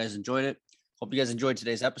hope you guys enjoyed it. Hope you guys enjoyed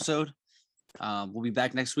today's episode. We'll be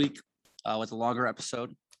back next week with a longer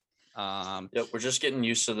episode. Yep, we're just getting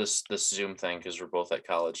used to this Zoom thing because we're both at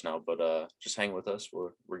college now. But just hang with us.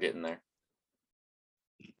 We're getting there.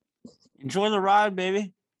 Enjoy the ride,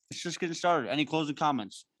 baby. It's just getting started. Any closing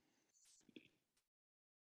comments?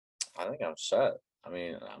 I think I'm set. I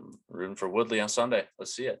mean, I'm rooting for Woodley on Sunday.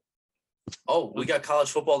 Let's see it. Oh, we got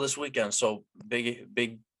college football this weekend, so big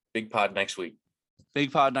pod next week.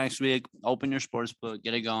 Big pod next week. Open your sports book.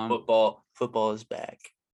 Get it going. Football is back.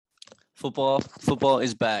 Football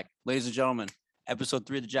is back. Ladies and gentlemen, episode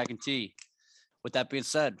 3 of the Jack&Tea. With that being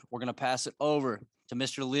said, we're going to pass it over to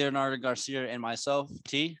Mr. Leonardo Garcia and myself,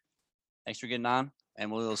 T. Thanks for getting on,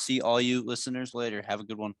 and we'll see all you listeners later. Have a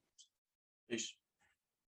good one. Peace.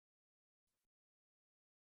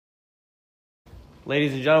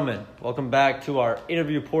 Ladies and gentlemen, welcome back to our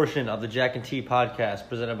interview portion of the Jack&Tea Podcast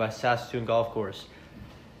presented by Saskatoon Golf Course.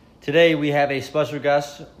 Today we have a special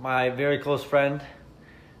guest, my very close friend,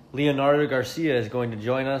 Leonardo Garcia is going to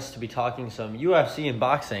join us to be talking some UFC and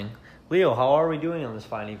boxing. Leo, how are we doing on this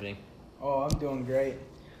fine evening? Oh, I'm doing great.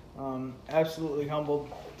 Absolutely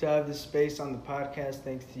humbled to have this space on the podcast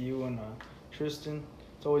thanks to you and Tristan.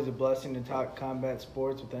 It's always a blessing to talk combat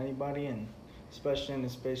sports with anybody, and especially in a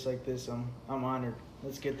space like this, I'm honored.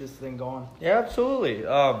 Let's get this thing going. Yeah, absolutely.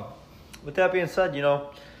 With that being said,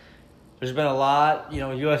 there's been a lot,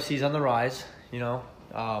 UFC's on the rise,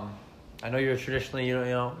 I know you're traditionally,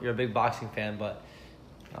 you're a big boxing fan, but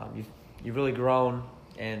you've really grown,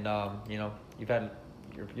 and you've had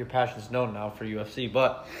your passion's known now for UFC.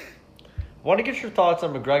 But I want to get your thoughts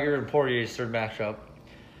on McGregor and Poirier's third matchup.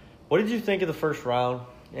 What did you think of the first round,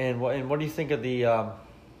 and what do you think of the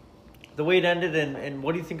way it ended, and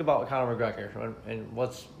what do you think about Conor McGregor, and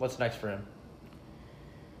what's next for him?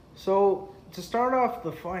 So, to start off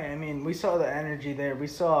the fight, I mean, we saw the energy there. We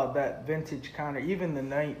saw that vintage Conor, even the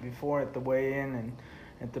night before at the weigh-in and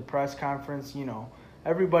at the press conference,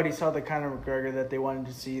 everybody saw the Conor McGregor that they wanted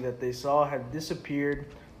to see, that they saw had disappeared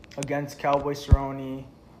against Cowboy Cerrone,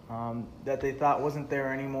 that they thought wasn't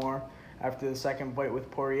there anymore after the second fight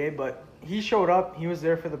with Poirier. But he showed up. He was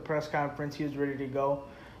there for the press conference. He was ready to go.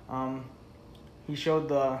 He showed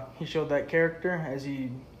that character as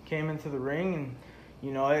he came into the ring, and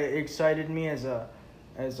it excited me as a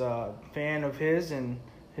fan of his and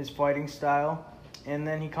his fighting style. And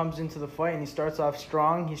then he comes into the fight and he starts off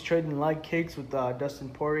strong. He's trading leg kicks with Dustin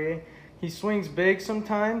Poirier. He swings big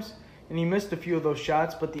sometimes, and he missed a few of those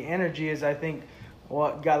shots. But the energy is, I think,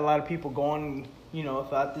 what got a lot of people going.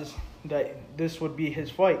 Thought that this would be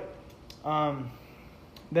his fight.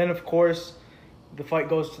 Then of course, the fight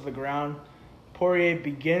goes to the ground. Poirier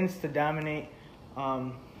begins to dominate.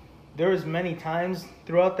 There was many times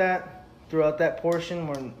throughout that portion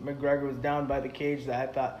when McGregor was down by the cage that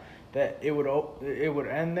I thought that it would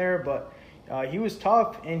end there, but he was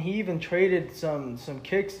tough, and he even traded some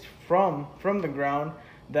kicks from the ground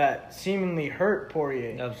that seemingly hurt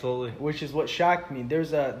Poirier. Absolutely. Which is what shocked me.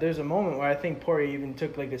 There's a moment where I think Poirier even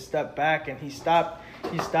took like a step back, and he stopped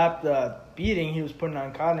the beating he was putting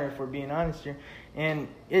on Conor, if we're being honest here. And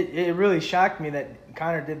it really shocked me that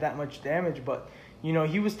Conor did that much damage. But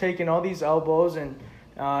he was taking all these elbows, and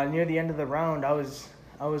near the end of the round, I was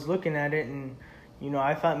looking at it, and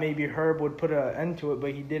I thought maybe Herb would put an end to it,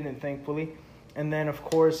 but he didn't, thankfully. And then of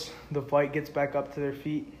course the fight gets back up to their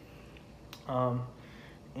feet,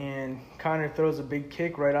 and Conor throws a big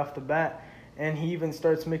kick right off the bat, and he even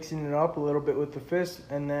starts mixing it up a little bit with the fist.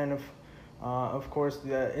 And then of course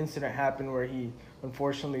the incident happened where he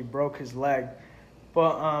unfortunately broke his leg.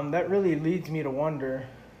 But that really leads me to wonder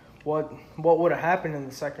what would have happened in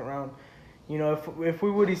the second round. If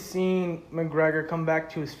we would have seen McGregor come back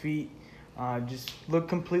to his feet, just look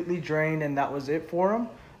completely drained, and that was it for him,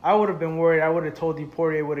 I would have been worried. I would have told you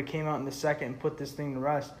Poirier would have came out in the second and put this thing to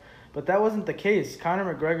rest. But that wasn't the case.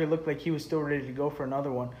 Conor McGregor looked like he was still ready to go for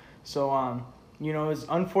another one. So, it was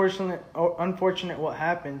unfortunate what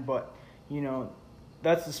happened, but,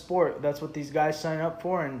 that's the sport. That's what these guys sign up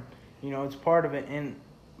for, and, it's part of it. And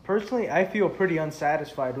personally, I feel pretty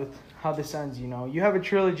unsatisfied with how this ends. You have a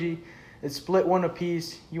trilogy It's split one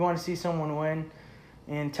apiece. You want to see someone win.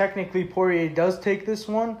 And technically, Poirier does take this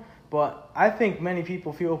one. But I think many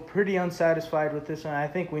people feel pretty unsatisfied with this one. I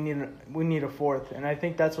think we need a fourth. And I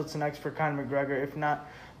think that's what's next for Conor McGregor. If not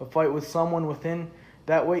a fight with someone within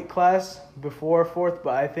that weight class before a fourth.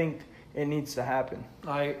 But I think it needs to happen.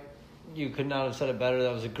 You could not have said it better.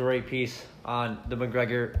 That was a great piece on the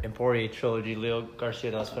McGregor and Poirier trilogy. Leo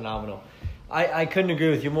Garcia, that was phenomenal. I couldn't agree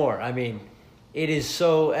with you more. I mean, it is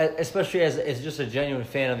so, especially as just a genuine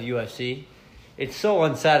fan of the UFC, it's so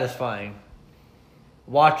unsatisfying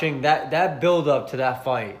watching that build up to that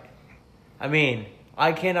fight. I mean,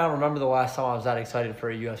 I cannot remember the last time I was that excited for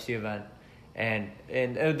a UFC event. And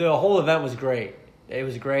the whole event was great. It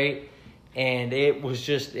was great. And it was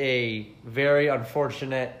just a very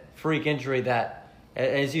unfortunate freak injury that,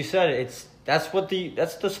 as you said, that's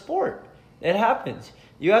the sport. It happens.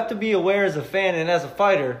 You have to be aware as a fan and as a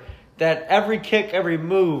fighter that every kick, every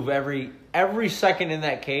move, every second in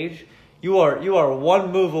that cage, you are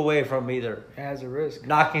one move away from either it has a risk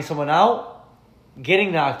knocking someone out,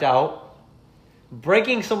 getting knocked out,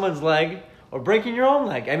 breaking someone's leg, or breaking your own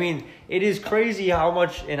leg. I mean, it is crazy how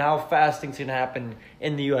much and how fast things can happen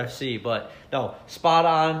in the UFC. But no, spot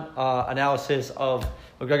on analysis of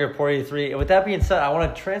McGregor Poirier 3. And with that being said, I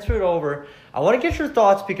want to transfer it over. I want to get your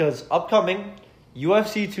thoughts because upcoming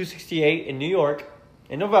UFC 268 in New York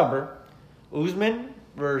in November,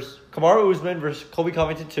 Kamaru Usman versus Colby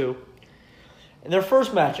Covington 2. In their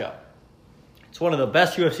first matchup, it's one of the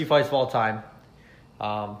best UFC fights of all time.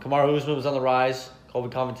 Kamaru Usman was on the rise. Colby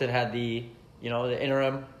Covington had the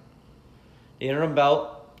interim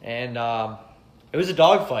belt, and it was a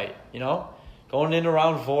dogfight. Going into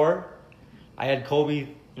round 4, I had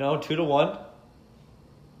Colby 2-1.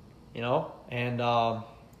 And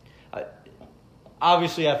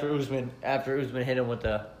obviously after Usman hit him with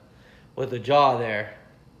the jaw there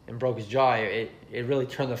and broke his jaw, it really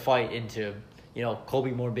turned the fight into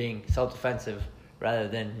Colby more being self-defensive rather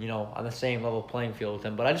than, on the same level playing field with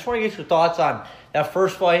him. But I just want to get your thoughts on that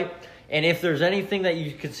first fight, and if there's anything that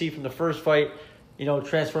you could see from the first fight,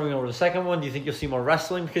 transferring over to the second one. Do you think you'll see more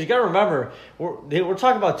wrestling? Because you got to remember, we're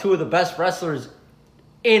talking about two of the best wrestlers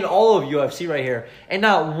in all of UFC right here, and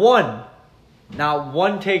not one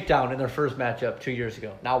takedown in their first matchup 2 years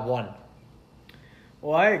ago. Not one.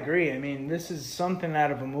 Well, I agree. I mean, this is something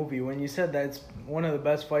out of a movie. When you said that it's one of the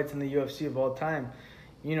best fights in the UFC of all time,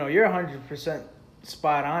 you're 100%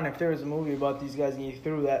 spot on. If there was a movie about these guys and you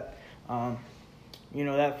threw that,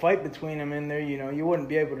 that fight between them in there, you wouldn't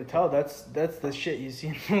be able to tell. That's the shit you see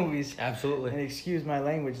in movies. Absolutely. And excuse my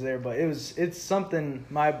language there, but it's something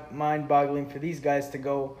mind-boggling for these guys to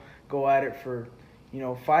go at it for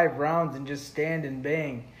 5 rounds and just stand and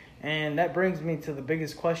bang. And that brings me to the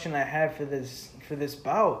biggest question I have for this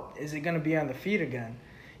bout. Is it going to be on the feet again?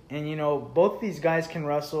 And, both these guys can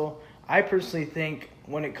wrestle. I personally think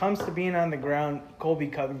when it comes to being on the ground, Colby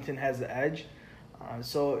Covington has the edge.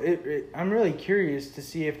 So I'm really curious to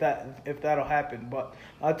see if that'll happen. But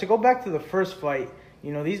to go back to the first fight,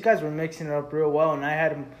 these guys were mixing it up real well. And I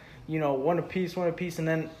had them, one apiece. And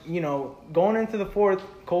then, going into the fourth,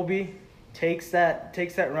 Colby takes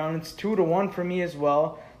that round. It's 2-1 for me as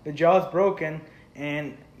well. The jaw's broken,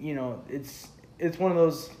 and it's one of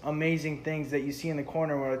those amazing things that you see in the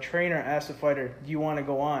corner where a trainer asks a fighter, "Do you want to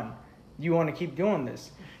go on? Do you want to keep doing this?"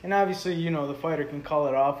 And obviously, the fighter can call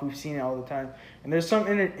it off. We've seen it all the time. And there's some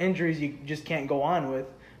injuries you just can't go on with.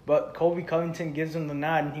 But Colby Covington gives him the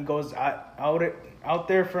nod, and he goes out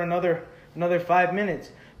there for another 5 minutes.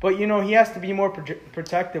 But he has to be more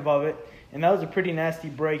protective of it. And that was a pretty nasty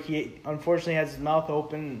break. He unfortunately has his mouth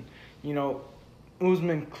open.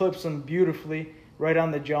 Usman clips him beautifully right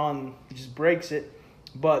on the jaw and just breaks it.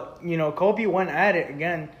 But, Colby went at it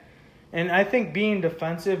again. And I think being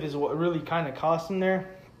defensive is what really kind of cost him there.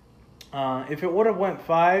 If it would have went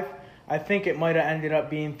 5, I think it might have ended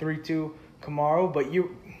up being 3-2 Kamaru. But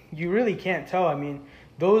you really can't tell. I mean,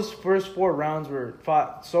 those first 4 rounds were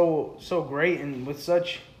fought so great and with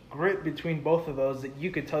such grit between both of those that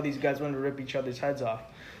you could tell these guys wanted to rip each other's heads off.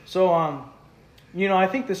 So, I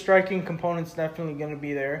think the striking component's definitely going to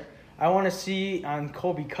be there. I want to see on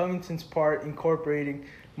Colby Covington's part incorporating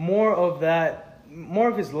more of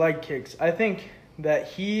his leg kicks. I think that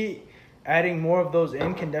he adding more of those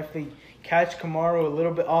in can definitely catch Kamaru a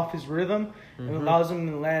little bit off his rhythm and allows him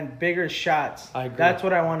to land bigger shots. I agree. That's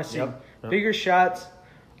what I want to see. Yep. Bigger shots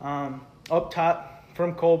up top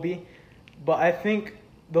from Colby. But I think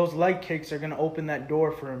those leg kicks are going to open that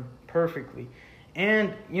door for him perfectly.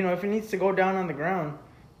 And, if it needs to go down on the ground,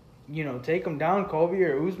 take him down, Colby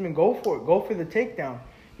or Usman, go for it. Go for the takedown.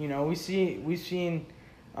 We've seen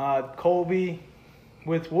Colby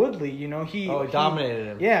with Woodley. He dominated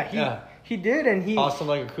him. Yeah, he did, and he tossed him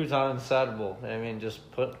like a crouton in the saddle bowl. I mean, just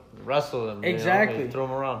wrestled him. Exactly. Throw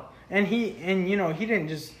him around. And he didn't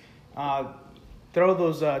just throw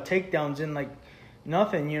those takedowns in like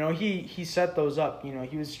nothing. He set those up.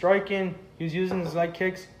 He was striking. He was using his leg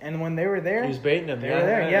kicks, and when they were there, he was baiting them. They were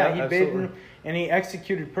there. Yeah, he baited absolutely. them, and he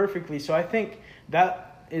executed perfectly. So I think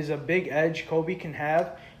that is a big edge Kobe can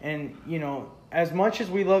have. And as much as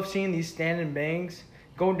we love seeing these standing bangs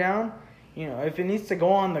go down, if it needs to go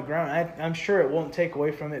on the ground, I'm sure it won't take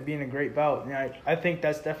away from it being a great bout. And I think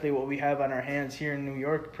that's definitely what we have on our hands here in New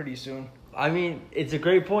York pretty soon. I mean, it's a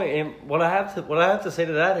great point, and what I have to say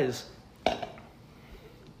to that is,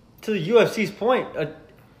 to the UFC's point,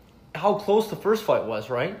 how close the first fight was,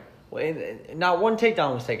 right? Not one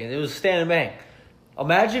takedown was taken; it was stand and bang.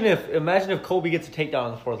 Imagine if Kobe gets a takedown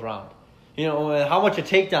in the fourth round. How much a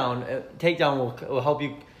takedown will help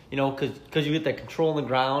you. Because you get that control on the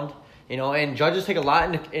ground. And judges take a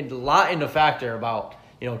lot into factor about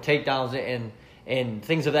takedowns and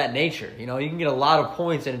things of that nature. You can get a lot of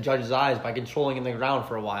points in a judge's eyes by controlling in the ground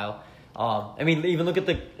for a while. I mean, even look at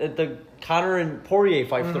the Conor and Poirier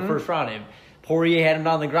fight for the first round. And Poirier had him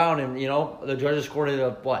down the ground, and the judges scored it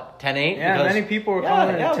a 10-8. Yeah, many people were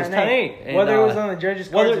calling it 10-8. Whether it was on the judges'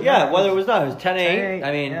 cards, whether it was not, it was 10-8. 10-8.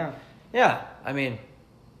 I mean, I mean.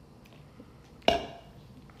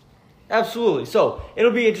 Absolutely. So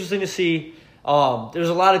it'll be interesting to see. There's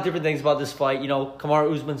a lot of different things about this fight.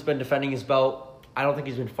 Kamaru Usman's been defending his belt. I don't think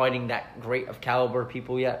he's been fighting that great of caliber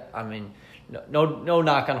people yet. I mean, no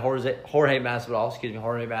knock on Jorge Masvidal. Excuse me,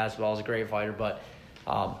 Jorge Masvidal is a great fighter, but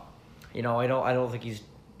I don't think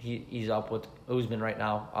he's up with Usman right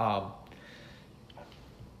now.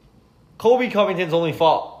 Colby Covington's only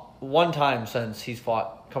fought one time since he's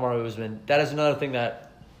fought Kamaru Usman. That is another thing that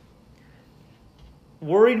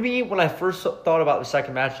worried me when I first thought about the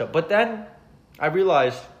second matchup. But then I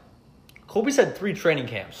realized Colby's had 3 training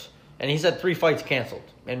camps, and he's had 3 fights canceled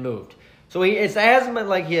and moved. So it hasn't been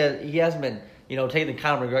like he hasn't been taking the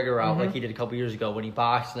Conor McGregor route like he did a couple years ago when he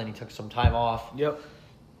boxed and then he took some time off. Yep.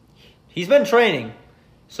 He's been training,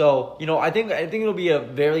 so I think it'll be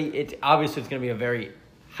obviously it's going to be a very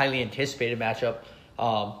highly anticipated matchup.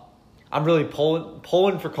 I'm really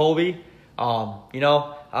pulling for Colby. I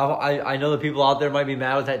know the people out there might be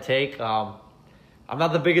mad with that take. I'm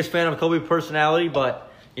not the biggest fan of Colby personality, but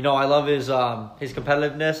I love his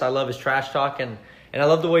competitiveness. I love his trash talk, and I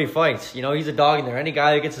love the way he fights. He's a dog in there. Any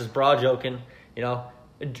guy that gets his jaw broken,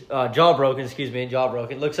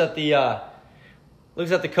 looks at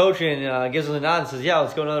the coach and gives him the nod and says, "Yeah,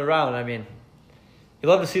 let's go another round." I mean, you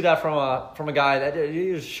love to see that from a guy. That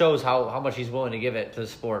it just shows how much he's willing to give it to the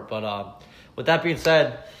sport. But with that being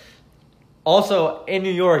said. Also, in New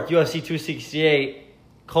York, UFC 268,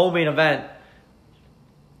 co-main event,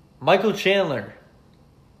 Michael Chandler,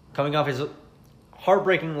 coming off his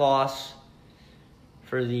heartbreaking loss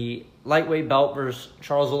for the lightweight belt versus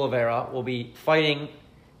Charles Oliveira, will be fighting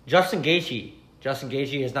Justin Gaethje. Justin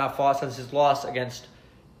Gaethje has not fought since his loss against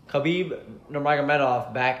Khabib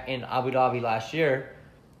Nurmagomedov back in Abu Dhabi last year.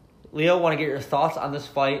 Leo, want to get your thoughts on this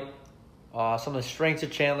fight, some of the strengths of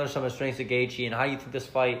Chandler, some of the strengths of Gaethje, and how you think this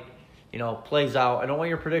fight plays out. I don't want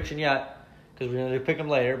your prediction yet because we're going to pick them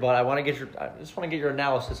later, but I just want to get your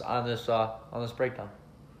analysis on this breakdown.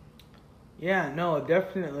 Yeah, no,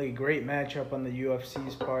 definitely great matchup on the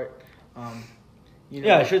UFC's part.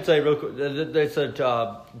 I should say real quick, it's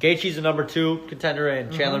Gaethje's the number 2 contender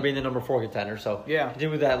and Chandler being the number 4 contender. So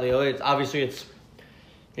continue with that, Leo. It's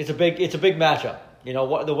a big matchup.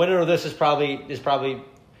 The winner of this is probably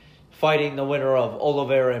fighting the winner of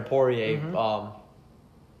Oliveira and Poirier.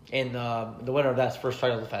 In the winner of that's first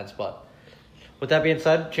title defense. But with that being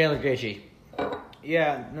said, Chandler Gaethje.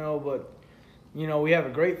 Yeah, no, but we have a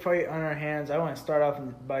great fight on our hands. I want to start off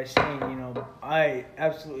by saying, I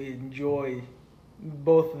absolutely enjoy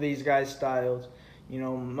both of these guys' styles.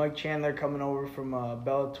 Mike Chandler coming over from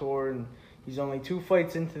Bellator, and he's only 2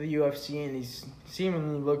 fights into the UFC, and he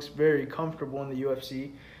seemingly looks very comfortable in the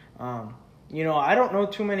UFC. I don't know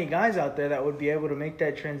too many guys out there that would be able to make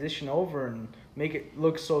that transition over and make it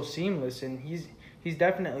look so seamless, and he's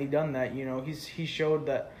definitely done that. He showed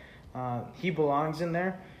that he belongs in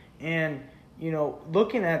there, and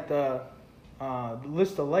looking at the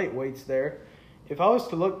list of lightweights there, if I was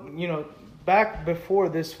to look, back before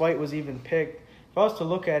this fight was even picked, if I was to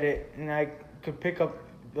look at it and I could pick up,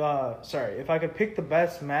 if I could pick the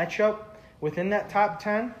best matchup within that top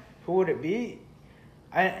 10, who would it be?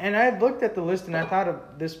 I looked at the list and I thought of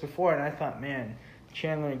this before, and I thought, man,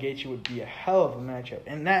 Chandler and Gaethje would be a hell of a matchup.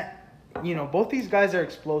 And that, both these guys are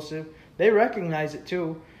explosive. They recognize it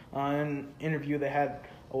too. an interview they had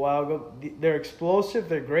a while ago. They're explosive,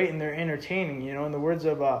 they're great, and they're entertaining. You know, in the words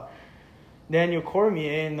of Daniel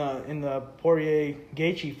Cormier in the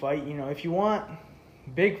Poirier-Gaethje fight, you know, if you want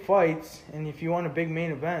big fights and if you want a big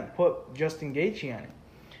main event, put Justin Gaethje on it,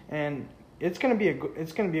 and it's gonna be a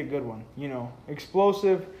good one. You know,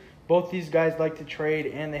 explosive. Both these guys like to trade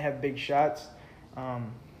and they have big shots.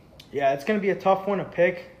 Yeah, it's gonna be a tough one to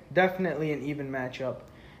pick. Definitely an even matchup,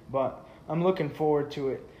 but I'm looking forward to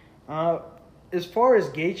it. As far as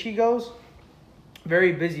Gaethje goes,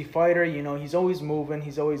 very busy fighter. You know, he's always moving.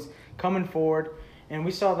 He's always coming forward, and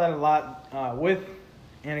we saw that a lot with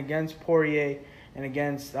and against Poirier and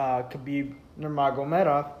against Khabib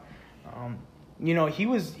Nurmagomedov. You know, he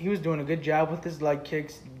was doing a good job with his leg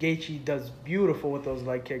kicks. Gaethje does beautiful with those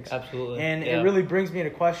leg kicks. Absolutely. And it really brings me to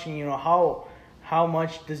question, you know, how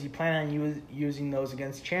much does he plan on using those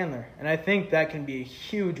against Chandler? And I think that can be a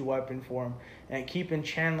huge weapon for him and keeping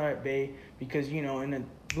Chandler at bay because, you know, in a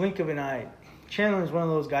blink of an eye, Chandler is one of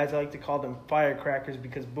those guys I like to call them firecrackers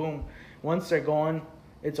because, boom, once they're going,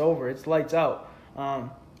 it's over. It's lights out.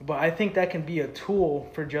 But I think that can be a tool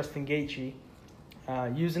for Justin Gaethje,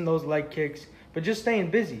 using those leg kicks, but just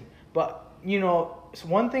staying busy. But, you know,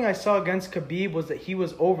 one thing I saw against Khabib was that he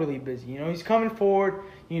was overly busy. You know, he's coming forward.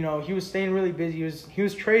 You know, he was staying really busy. He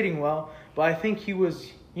was trading well, but I think he was,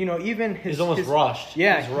 you know, even his... He's almost rushed.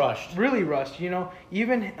 Yeah. He's rushed. Really rushed, you know.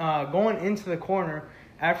 Even going into the corner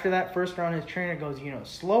after that first round, his trainer goes, you know,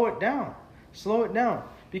 slow it down. Slow it down.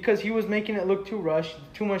 Because he was making it look too rushed,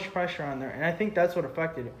 too much pressure on there. And I think that's what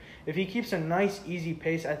affected him. If he keeps a nice, easy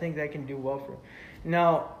pace, I think that can do well for him.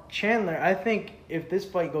 Now, Chandler, I think if this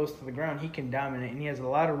fight goes to the ground, he can dominate. And he has a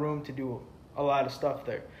lot of room to do a lot of stuff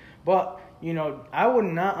there. But, you know, I would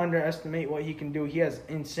not underestimate what he can do. He has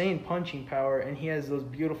insane punching power, and he has those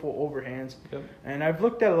beautiful overhands. Yep. And I've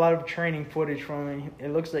looked at a lot of training footage from him. It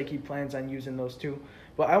looks like he plans on using those too.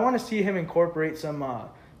 But I want to see him incorporate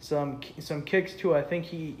some kicks too. I think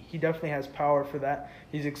he definitely has power for that.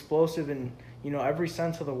 He's explosive in, you know, every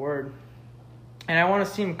sense of the word. And I want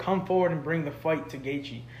to see him come forward and bring the fight to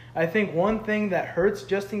Gaethje. I think one thing that hurts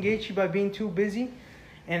Justin Gaethje by being too busy,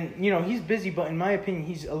 and, you know, he's busy, but in my opinion,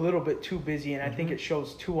 he's a little bit too busy, and I think it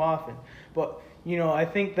shows too often. But, you know, I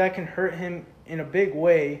think that can hurt him in a big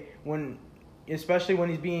way especially when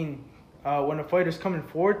he's being, when a fighter's coming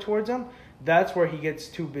forward towards him. That's where he gets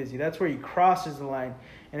too busy. That's where he crosses the line.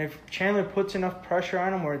 And if Chandler puts enough pressure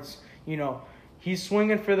on him where it's, you know, he's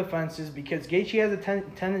swinging for the fences, because Gaethje has a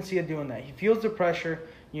tendency of doing that. He feels the pressure,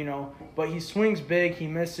 you know, but he swings big, he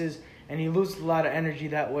misses, and he loses a lot of energy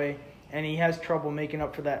that way, and he has trouble making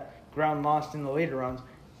up for that ground lost in the later rounds.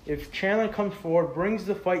 If Chandler comes forward, brings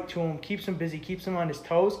the fight to him, keeps him busy, keeps him on his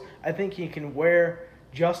toes, I think he can wear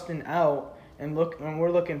Justin out, and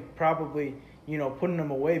we're looking probably, you know, putting him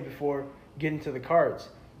away before getting to the cards.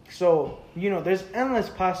 So, you know, there's endless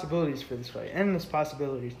possibilities for this fight, endless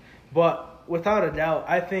possibilities. But without a doubt,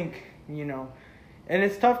 I think, you know, and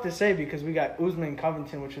it's tough to say because we got Usman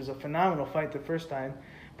Covington, which was a phenomenal fight the first time.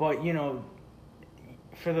 But, you know,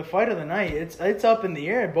 for the fight of the night, it's up in the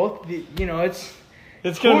air. Both, you know, it's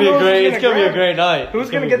gonna be a great night. Who's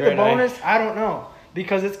gonna get the bonus? I don't know,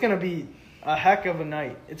 because it's gonna be a heck of a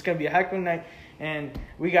night. It's gonna be a heck of a night, and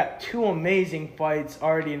we got two amazing fights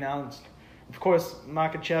already announced. Of course,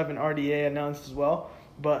 Makhachev and RDA announced as well.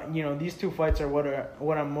 But, you know, these two fights are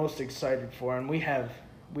what I'm most excited for, and we have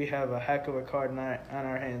a heck of a card on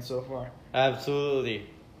our hands so far. Absolutely.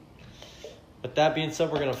 With that being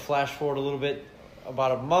said, we're going to flash forward a little bit.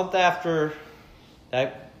 About a month after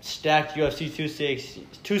that stacked UFC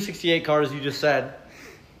 268 card, as you just said,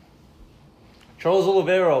 Charles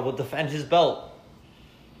Oliveira will defend his belt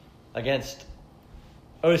against...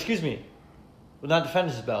 Oh, excuse me. Will not defend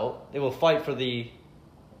his belt. They will fight for the...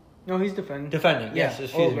 No, he's defending. Defending, yes,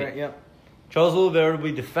 excuse me. Yeah. Charles Oliveira will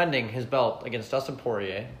be defending his belt against Dustin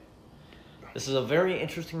Poirier. This is a very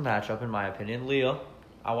interesting matchup, in my opinion. Leo,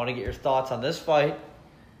 I want to get your thoughts on this fight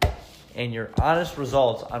and your honest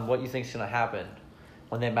results on what you think is going to happen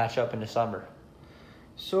when they match up in December.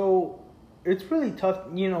 So, it's really tough.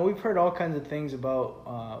 You know, we've heard all kinds of things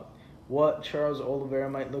about what Charles Oliveira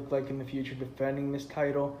might look like in the future defending this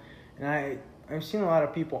title. And I've seen a lot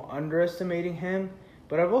of people underestimating him,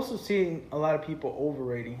 but I've also seen a lot of people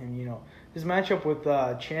overrating him. You know, his matchup with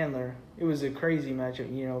Chandler, it was a crazy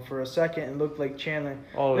matchup. You know, for a second it looked like Chandler.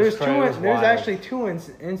 Oh, there's actually two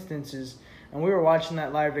instances, and we were watching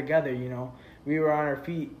that live together. You know, we were on our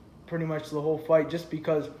feet pretty much the whole fight, just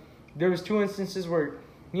because there was two instances where,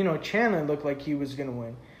 you know, Chandler looked like he was gonna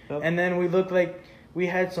win, and then we looked like we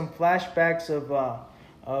had some flashbacks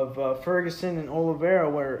of Ferguson and Oliveira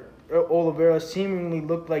where Oliveira seemingly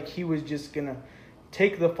looked like he was just going to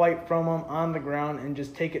take the fight from him on the ground and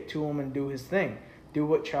just take it to him and do his thing. Do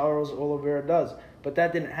what Charles Oliveira does. But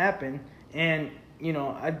that didn't happen. And,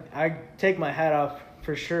 I take my hat off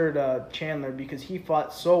for sure to Chandler because he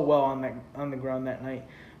fought so well on the ground that night.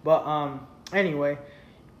 But anyway,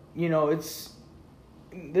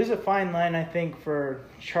 there's a fine line, I think, for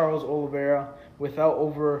Charles Oliveira without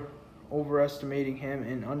overestimating him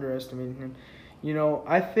and underestimating him.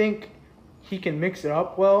 I think he can mix it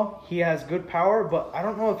up well. He has good power, but I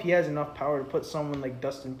don't know if he has enough power to put someone like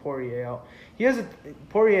Dustin Poirier out.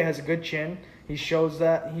 Poirier has a good chin. He shows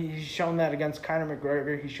that. He's shown that against Conor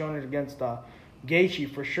McGregor. He's shown it against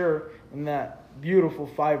Gaethje for sure in that beautiful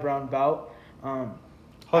 5-round bout.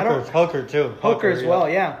 Hooker too. Hooker as well,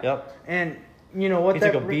 yeah. Yep. And what? He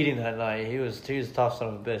took a beating that night. He was a tough son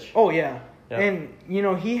of a bitch. Oh yeah. Yep.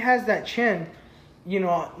 And he has that chin.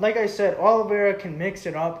 Like I said, Oliveira can mix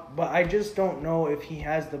it up, but I just don't know if he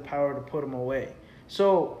has the power to put him away.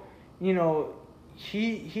 So,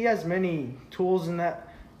 he has many tools in that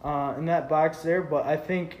box there, but I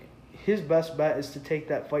think his best bet is to take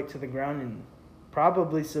that fight to the ground and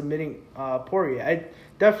probably submitting Poirier. I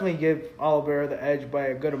definitely give Oliveira the edge by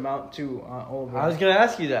a good amount to Oliveira. I was going to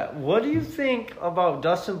ask you that. What do you think about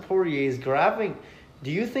Dustin Poirier's grappling?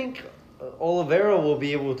 Do you think Oliveira will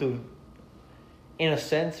be able to, in a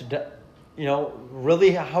sense,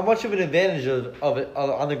 really, how much of an advantage of it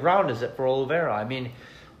on the ground is it for Oliveira? I mean,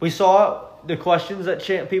 we saw the questions that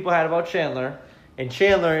people had about Chandler, and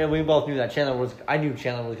we both knew that I knew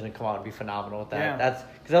Chandler was going to come out and be phenomenal with that. Yeah. That's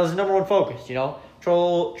because that was his number one focus.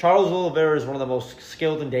 Charles Oliveira is one of the most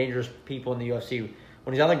skilled and dangerous people in the UFC.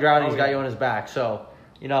 When he's on the ground, he's got you on his back. So,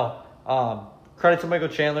 credit to Michael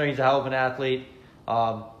Chandler. He's a hell of an athlete.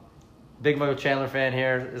 Big Michael Chandler fan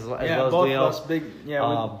here, as well as both Leo. of us big.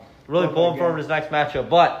 Yeah, really pulling for him in his next matchup.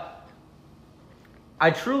 But I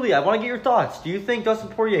want to get your thoughts. Do you think Dustin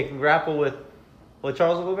Poirier can grapple with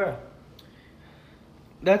Charles Oliveira?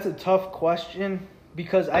 That's a tough question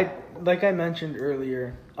because like I mentioned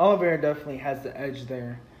earlier, Oliveira definitely has the edge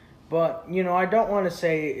there. But, I don't want to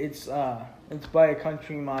say it's by a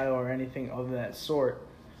country mile or anything of that sort.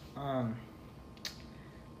 I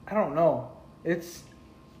don't know.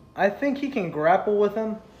 I think he can grapple with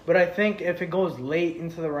him, but I think if it goes late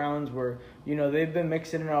into the rounds where, they've been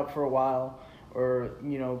mixing it up for a while or,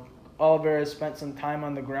 Oliveira spent some time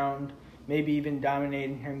on the ground, maybe even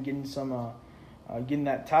dominating him, getting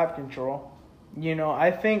that top control,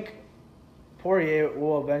 I think Poirier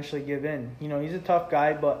will eventually give in. He's a tough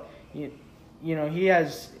guy, but,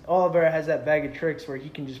 Oliveira has that bag of tricks where he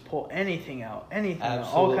can just pull anything out,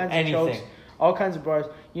 all kinds of chokes, all kinds of bars.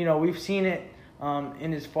 We've seen it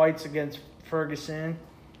in his fights against Ferguson.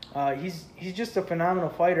 He's just a phenomenal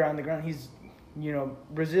fighter on the ground. He's,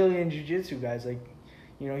 Brazilian jiu-jitsu guys.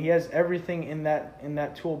 He has everything in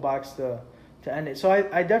that toolbox to end it. So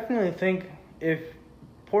I definitely think if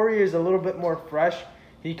Poirier is a little bit more fresh,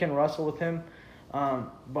 he can wrestle with him.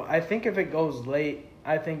 But I think if it goes late,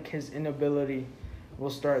 I think his inability will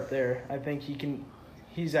start there. I think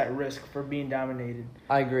he's at risk for being dominated.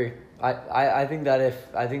 I agree. I think that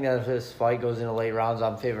if this fight goes into late rounds,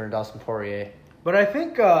 I'm favoring Dustin Poirier. But I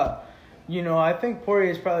think I think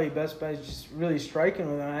Poirier is probably best bet is just really striking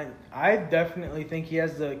with him. I definitely think he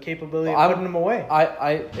has the capability of putting him away.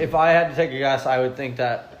 If I had to take a guess, I would think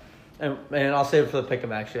that, and I'll save it for the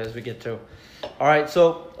pick'em actually as we get to. All right,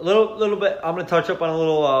 so a little bit. I'm going to touch up on a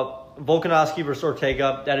little Volkanovski versus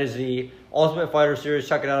Ortega. That is the Ultimate Fighter series.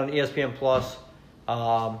 Check it out on ESPN Plus.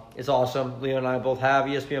 It's awesome. Leo and I both have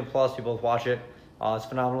ESPN Plus. We both watch it. It's a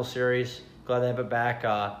phenomenal series. Glad to have it back.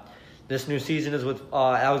 This new season is with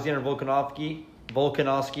Alexander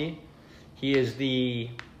Volkanovski. He is the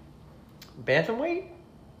bantamweight.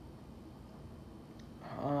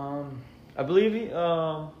 I believe he.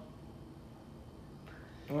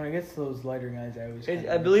 When it gets to those lighter guys,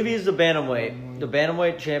 I believe he's the bantamweight. The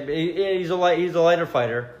bantamweight champion. He's a lighter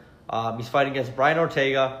fighter. He's fighting against Brian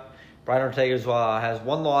Ortega. Brian Ortega has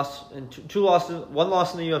one loss and two losses. One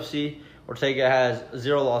loss in the UFC. Ortega has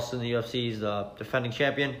 0 losses in the UFC. He's the defending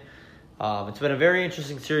champion. It's been a very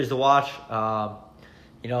interesting series to watch. I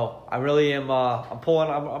really am. I'm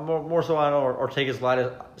more so on Ortega's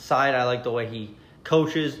side. I like the way he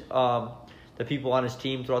coaches the people on his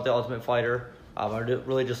team throughout the Ultimate Fighter. I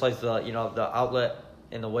really just like the outlet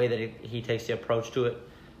and the way that he takes the approach to it.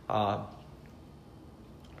 But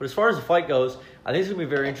as far as the fight goes, I think it's going to be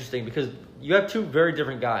very interesting because you have two very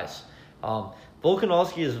different guys.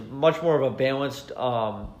 Volkanovski is much more of a balanced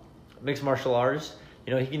mixed martial artist.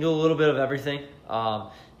 He can do a little bit of everything.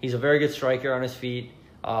 He's a very good striker on his feet,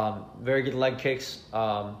 very good leg kicks.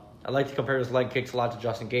 I like to compare his leg kicks a lot to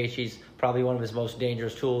Justin Gaethje's. Probably one of his most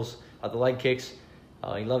dangerous tools are the leg kicks.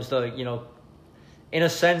 He loves to, in a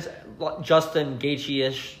sense, Justin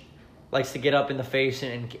Gaethje-ish likes to get up in the face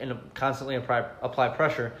and constantly apply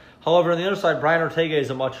pressure. However, on the other side, Brian Ortega is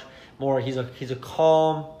a much more, he's a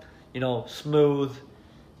calm, smooth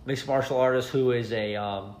mixed martial artist who is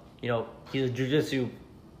he's a jiu-jitsu,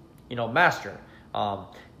 master.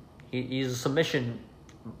 He's a submission,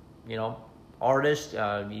 artist.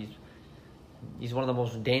 He's one of the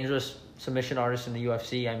most dangerous submission artists in the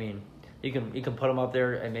UFC. I mean, you can put him up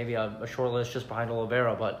there and maybe a short list just behind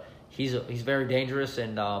Oliveira, but he's very dangerous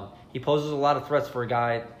and he poses a lot of threats for a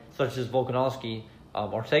guy such as Volkanovski.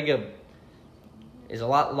 Ortega is a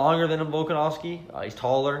lot longer than Volkanovski. He's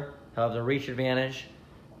taller. He'll have the reach advantage.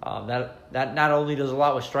 That not only does a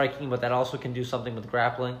lot with striking, but that also can do something with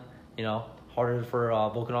grappling. Harder for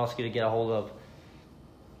Volkanovski to get a hold of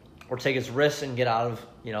Ortega's wrists and get out of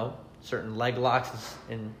certain leg locks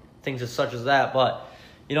and things such as that. But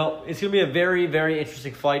it's gonna be a very, very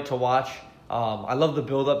interesting fight to watch. I love the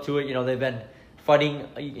build up to it. They've been fighting,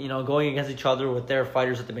 going against each other with their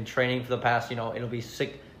fighters that they've been training for the past, it'll be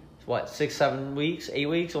 6, 7 weeks, 8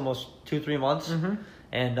 weeks, almost 2-3 months. Mm-hmm.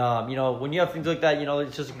 And, when you have things like that,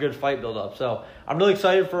 it's just a good fight build up. So I'm really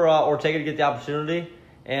excited for Ortega to get the opportunity,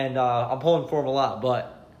 and I'm pulling for him a lot.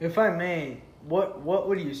 But if I may, what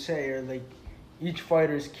would you say are like each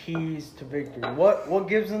fighter's keys to victory? What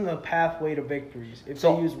gives them the pathway to victories? If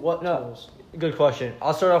they use what tools? Good question.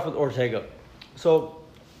 I'll start off with Ortega. So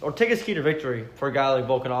Ortega's key to victory for a guy like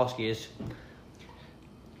Volkanovski is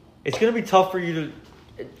it's going to be tough for you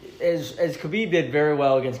to, as Khabib did very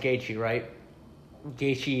well against Gaethje, right?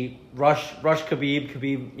 Gaethje rushed Khabib.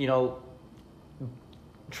 Khabib,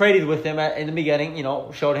 traded with him in the beginning,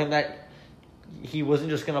 showed him that he wasn't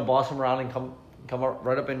just going to boss him around and come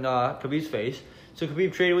right up in Khabib's face. So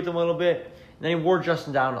Khabib traded with him a little bit, and then he wore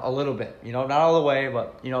Justin down a little bit. Not all the way,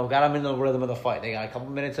 but, got him in the rhythm of the fight. They got a couple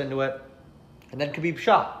minutes into it, and then Khabib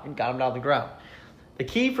shot and got him down the ground. The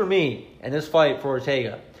key for me in this fight for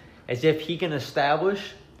Ortega is if he can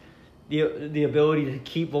establish the ability to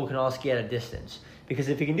keep Volkanovski at a distance. Because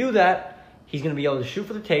if he can do that, he's going to be able to shoot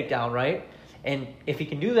for the takedown, right? And if he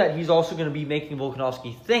can do that, he's also going to be making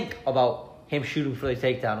Volkanovski think about him shooting for the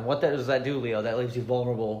takedown. And what does that do, Leo? That leaves you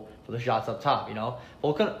vulnerable for the shots up top,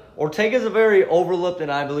 Ortega's a very overlooked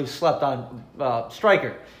and I believe slept on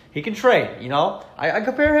striker. He can trade, I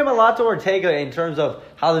compare him a lot to Ortega in terms of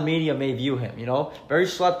how the media may view him, Very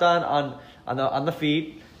slept on the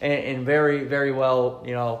feet and very, very well,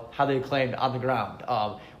 how they acclaimed on the ground.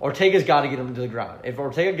 Ortega's got to get him to the ground. If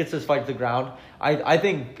Ortega gets this fight to the ground, I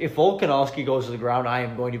think if Volkanovski goes to the ground, I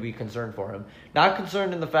am going to be concerned for him. Not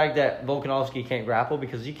concerned in the fact that Volkanovski can't grapple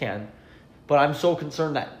because he can, but I'm so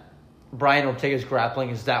concerned that Brian Ortega's grappling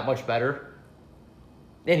is that much better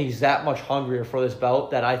and he's that much hungrier for this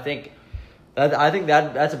belt that I think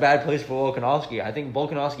that's a bad place for Volkanovski. I think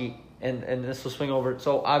Volkanovski, and this will swing over.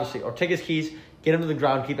 So obviously Ortega's keys, get him to the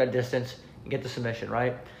ground, keep that distance, and get the submission,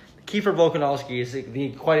 right? The key for Volkanovski is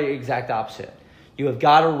the quite exact opposite. You have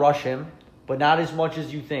got to rush him, but not as much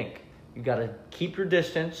as you think. You got to keep your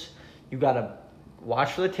distance. You got to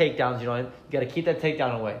watch for the takedowns. You got to keep that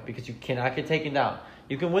takedown away because you cannot get taken down.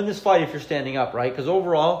 You can win this fight if you're standing up, right? Because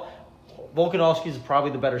overall, Volkanovski is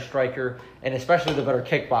probably the better striker and especially the better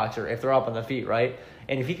kickboxer if they're up on the feet, right?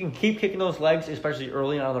 And if he can keep kicking those legs, especially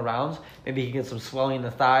early on in the rounds, maybe he can get some swelling in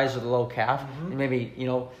the thighs or the low calf, and maybe,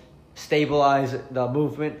 stabilize the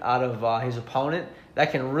movement out of his opponent.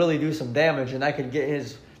 That can really do some damage, and that could get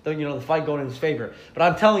the fight going in his favor. But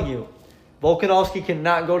I'm telling you, Volkanovski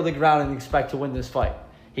cannot go to the ground and expect to win this fight.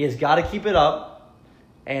 He has got to keep it up,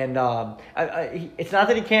 and it's not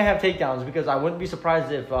that he can't have takedowns, because I wouldn't be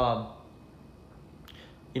surprised if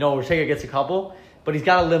Ortega gets a couple, but he's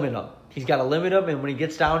got to limit them. He's got to limit him, and when he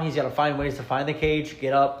gets down, he's got to find ways to find the cage,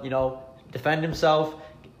 get up, defend himself,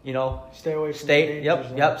 stay away from the danger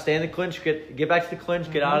zone. Stay in the clinch, get back to the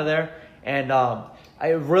clinch, get out of there. And I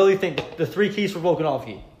really think the three keys for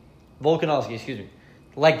Volkanovski,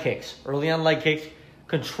 leg kicks, early on leg kicks,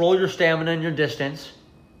 control your stamina and your distance,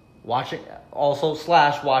 watching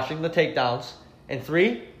the takedowns, and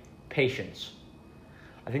 3, patience.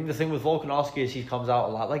 I think the thing with Volkanovski is he comes out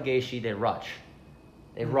a lot like Gaethje. They rush.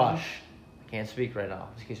 I can't speak right now.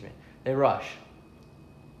 Excuse me. They rush.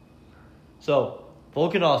 So,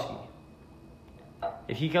 Volkanovski,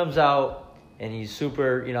 if he comes out and he's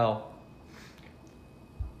super,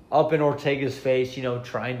 up in Ortega's face,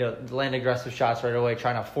 trying to land aggressive shots right away,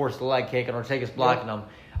 trying to force the leg kick, and Ortega's blocking him,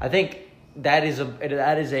 I think that is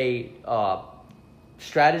a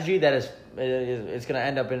strategy that is going to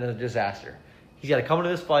end up in a disaster. He's got to come into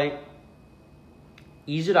this fight,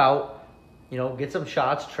 ease it out, get some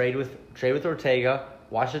shots, trade with Ortega,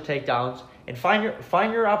 watch the takedowns, and find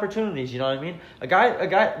your opportunities. You know what I mean? A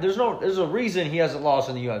guy. There's a reason he hasn't lost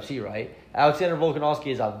in the UFC, right? Alexander Volkanovski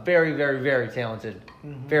is a very, very, very talented,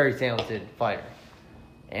 very talented fighter,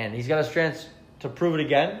 and he's got a chance to prove it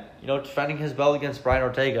again. Defending his belt against Brian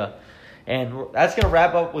Ortega, and that's gonna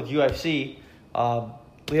wrap up with UFC.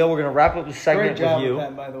 Leo, we're gonna wrap up the segment Great job with you. With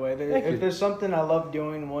that, by the way. There's something I love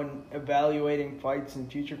doing when evaluating fights and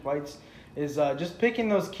future fights is just picking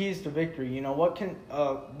those keys to victory. What can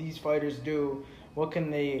these fighters do? What can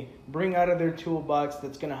they bring out of their toolbox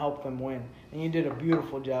that's going to help them win? And you did a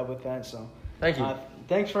beautiful job with that. So thank you.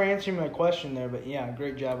 Thanks for answering my question there. But, yeah,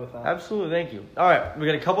 great job with that. Absolutely. Thank you. All right. We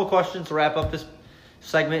got a couple questions to wrap up this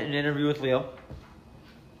segment and interview with Leo.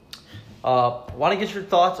 Want to get your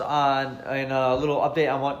thoughts on and a little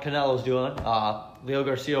update on what Canelo's doing. Leo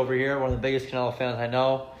Garcia over here, one of the biggest Canelo fans I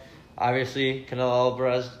know. Obviously, Canelo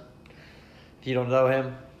Alvarez. If you don't know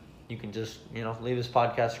him, you can just, leave this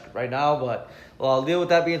podcast right now. But, Leo, with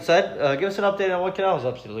that being said, give us an update on what Canelo's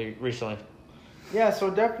up to recently. Yeah,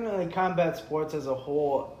 so definitely combat sports as a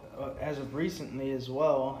whole, as of recently as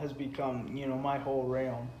well, has become, my whole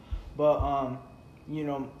realm. But,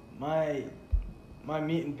 my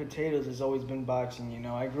meat and potatoes has always been boxing.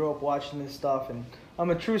 I grew up watching this stuff, and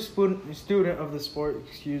I'm a true student of the sport,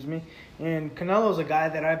 And Canelo's a guy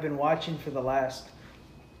that I've been watching for the last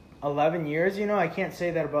 11 years. I can't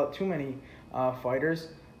say that about too many fighters,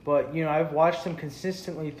 but I've watched him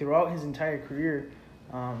consistently throughout his entire career,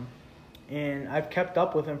 and I've kept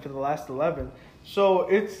up with him for the last 11. So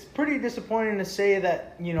it's pretty disappointing to say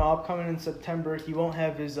that upcoming in September he won't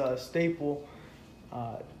have his staple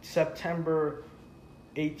September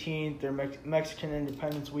 18th or Mexican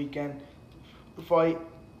Independence Weekend fight,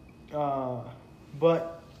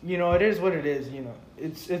 but it is what it is.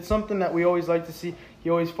 It's something that we always like to see. He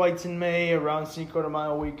always fights in May around Cinco de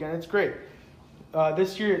Mayo weekend. It's great.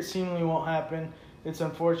 This year it seemingly won't happen. It's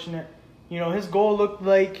unfortunate. His goal looked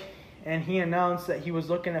like, and he announced that he was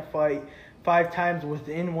looking to fight 5 times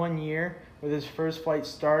within 1 year, with his first fight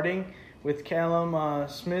starting with Callum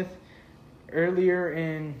Smith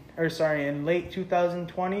in late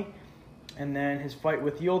 2020, and then his fight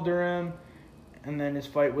with Yildirim, and then his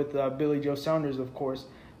fight with Billy Joe Saunders, of course.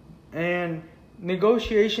 And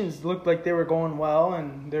negotiations looked like they were going well,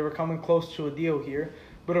 and they were coming close to a deal here.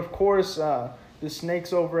 But of course, the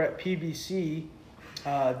snakes over at PBC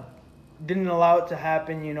didn't allow it to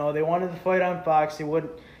happen. They wanted to fight on Fox. They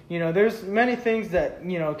wouldn't. There's many things that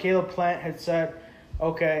Caleb Plant had said.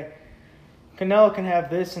 Okay, Canelo can have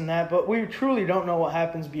this and that, but we truly don't know what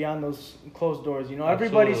happens beyond those closed doors.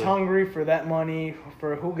 Everybody's hungry for that money,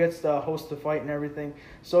 for who gets to host the fight and everything.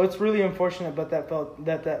 So it's really unfortunate, but that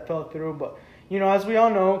fell through. But as we all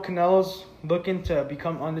know, Canelo's looking to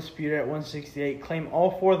become undisputed at 168, claim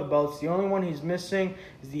all 4 of the belts. The only one he's missing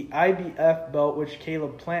is the IBF belt, which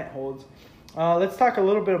Caleb Plant holds. Let's talk a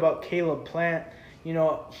little bit about Caleb Plant.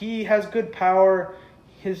 He has good power.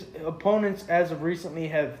 His opponents, as of recently,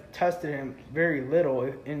 have tested him very little,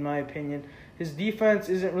 in my opinion. His defense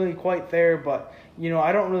isn't really quite there, but,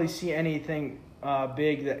 I don't really see anything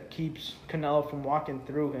big that keeps Canelo from walking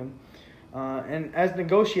through him. And as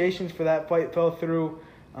negotiations for that fight fell through,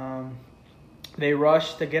 they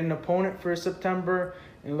rushed to get an opponent for September.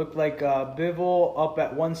 It looked like Bivol up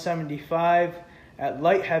at 175. At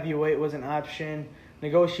light heavyweight was an option.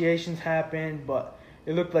 Negotiations happened, but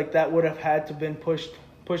it looked like that would have had to been pushed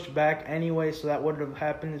back anyway, so that would have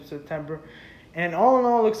happened in September. And all in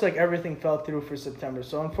all, it looks like everything fell through for September.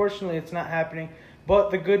 So unfortunately, it's not happening.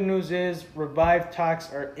 But the good news is revived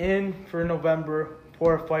talks are in for November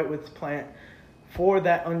for a fight with Plant, for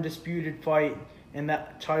that undisputed fight and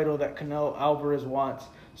that title that Canelo Alvarez wants.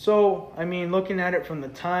 So, looking at it from the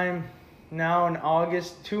time now in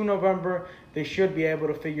August to November, they should be able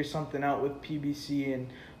to figure something out with PBC. And,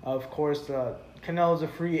 of course, Canelo's a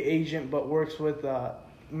free agent but works with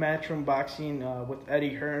Matchroom Boxing with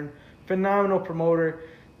Eddie Hearn. Phenomenal promoter,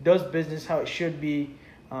 does business how it should be.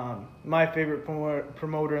 My favorite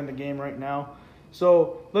promoter in the game right now.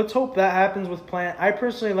 So let's hope that happens with Plant. I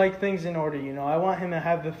personally like things in order. I want him to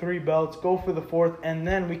have the 3 belts, go for the 4th, and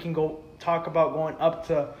then we can go talk about going up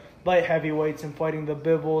to light heavyweights and fighting the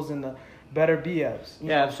Bivels and the better BFs.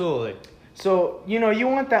 Yeah, absolutely. So, you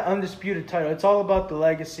want that undisputed title. It's all about the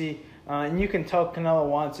legacy, and you can tell Canelo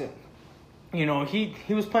wants it.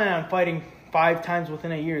 He was planning on fighting 5 times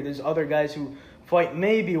within a year. There's other guys who fight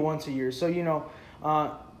maybe once a year. So,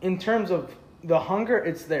 in terms of the hunger,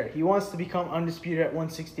 it's there. He wants to become undisputed at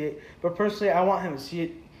 168. But personally, I want him to see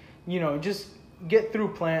it, just get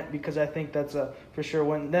through Plant because I think that's a for sure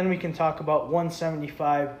win. Then we can talk about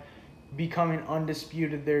 175 becoming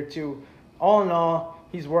undisputed there too. All in all,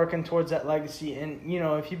 he's working towards that legacy. And,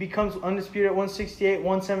 if he becomes undisputed at 168,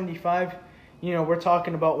 175, we're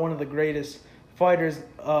talking about one of the greatest fighters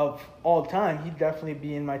of all time. He'd definitely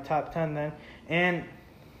be in my top 10 then. And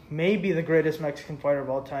maybe the greatest Mexican fighter of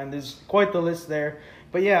all time. There's quite the list there.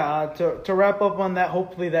 But yeah, to wrap up on that,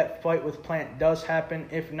 hopefully that fight with Plant does happen.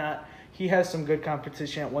 If not, he has some good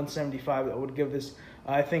competition at 175 that would give us,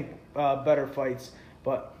 I think, better fights.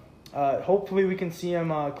 But hopefully we can see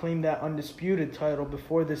him claim that undisputed title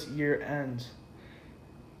before this year ends.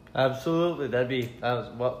 Absolutely.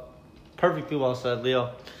 That was perfectly well said,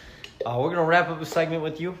 Leo. We're going to wrap up the segment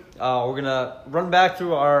with you. We're going to run back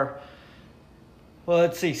through our,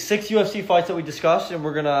 6 UFC fights that we discussed, and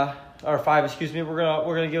we're going to, or 5, excuse me, we're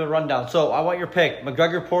going to give a rundown. So I want your pick,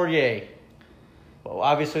 McGregor-Poirier. Well,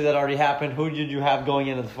 obviously that already happened. Who did you have going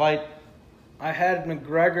into the fight? I had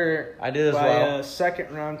McGregor I did as by well. a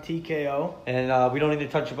second-round TKO. And we don't need to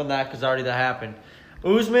touch up on that because already that happened.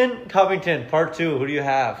 Usman, Covington, part 2. Who do you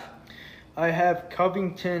have? I have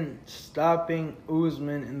Covington stopping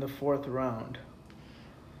Usman in the 4th round.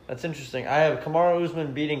 That's interesting. I have Kamaru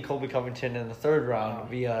Usman beating Colby Covington in the 3rd round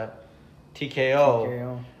via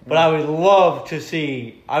TKO. But I would love to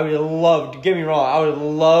see, don't get me wrong, I would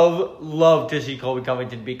love to see Colby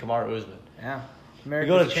Covington beat Kamaru Usman. Yeah. We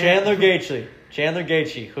go to Chandler Gaethje. Chandler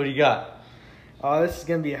Gaethje, who do you got? Oh, this is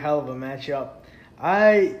going to be a hell of a matchup.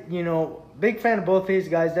 Big fan of both these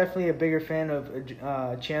guys. Definitely a bigger fan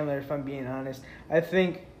of Chandler, if I'm being honest. I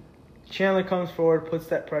think Chandler comes forward, puts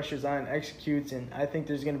that pressures on, executes, and I think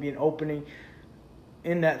there's going to be an opening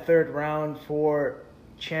in that 3rd round for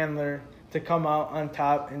Chandler to come out on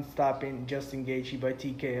top and stopping Justin Gaethje by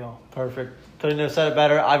TKO. Perfect. Couldn't have said it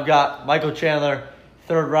better. I've got Michael Chandler,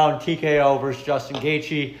 3rd round TKO versus Justin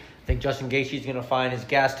Gaethje. I think Justin Gaethje is going to find his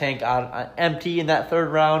gas tank out empty in that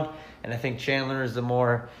 3rd round, and I think Chandler is the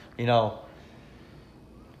more,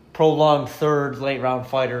 prolonged 3rd late round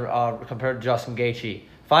fighter compared to Justin Gaethje.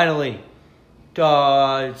 Finally,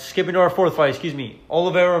 skipping to our 4th fight,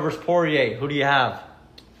 Oliveira versus Poirier. Who do you have?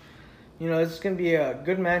 This is going to be a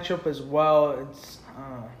good matchup as well. It's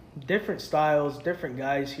different styles, different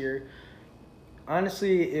guys here.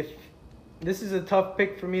 Honestly, if this is a tough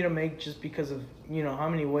pick for me to make just because of, how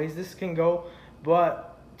many ways this can go.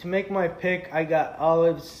 But to make my pick, I got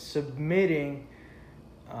Olive submitting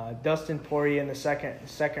Dustin Poirier in the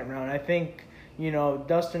second round. I think,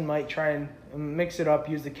 Dustin might try and mix it up,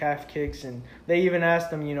 use the calf kicks. And they even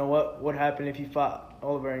asked him, what would happen if he fought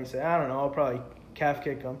Oliveira. And he said, I don't know, I'll probably calf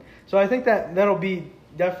kick him. So I think that'll be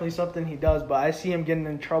definitely something he does, but I see him getting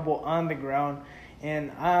in trouble on the ground.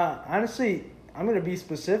 And honestly, I'm going to be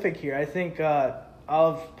specific here. I think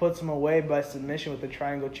Olive puts him away by submission with a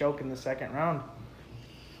triangle choke in the 2nd round.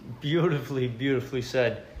 Beautifully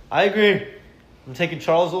said. I agree. I'm taking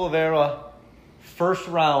Charles Oliveira,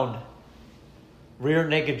 1st round, rear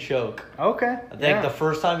naked choke. Okay. I think the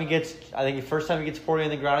first time he gets Poirier on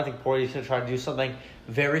the ground, I think Poirier's going to try to do something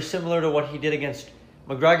very similar to what he did against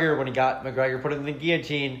McGregor when he got McGregor put in the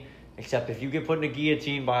guillotine, except if you get put in a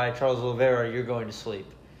guillotine by Charles Oliveira, you're going to sleep.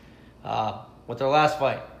 With our last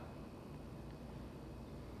fight,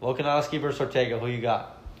 Volkanovski versus Ortega, who you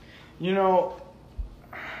got?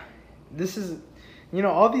 This is,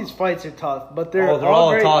 all these fights are tough, but they're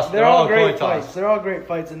all great. tough. They're all great fights. They're all great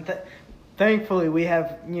fights, and thankfully we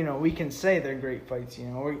have, we can say they're great fights.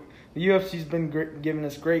 The UFC's been giving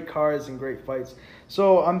us great cards and great fights,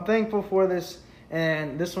 so I'm thankful for this.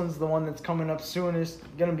 And this one's the one that's coming up soon. It's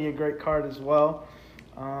gonna be a great card as well.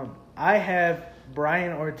 I have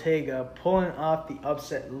Brian Ortega pulling off the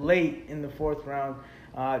upset late in the 4th round.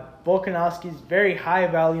 Volkanovski's very high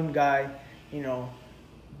volume guy, he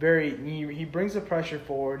brings the pressure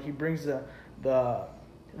forward, he brings the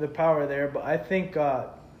power there, but I think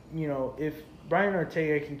if Brian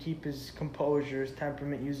Ortega can keep his composure, his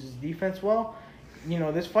temperament, use his defense well,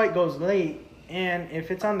 this fight goes late, and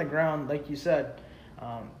if it's on the ground, like you said,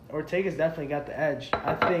 Ortega's definitely got the edge.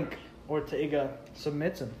 I think Ortega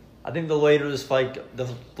submits him. I think the later this fight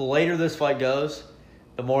goes,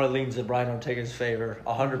 the more it leans in Brian Ortega's favor,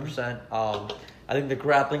 100%. I think the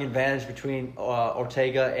grappling advantage between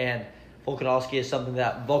Ortega and Volkanovski is something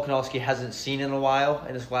that Volkanovski hasn't seen in a while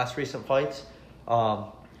in his last recent fights.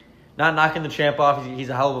 Not knocking the champ off. He's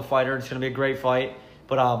a hell of a fighter. It's going to be a great fight.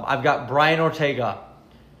 But I've got Brian Ortega,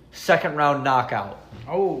 2nd round knockout.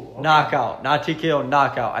 Oh, okay. Knockout, not TKO,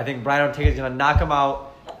 knockout. I think Brian Ortega is going to knock him out.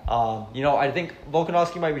 I think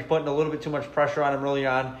Volkanovski might be putting a little bit too much pressure on him early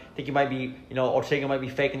on. I think he might be, Ortega might be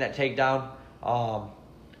faking that takedown.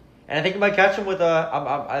 And And I think you might catch him with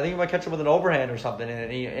I think you might catch him with an overhand or something, and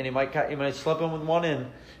he might slip him with one,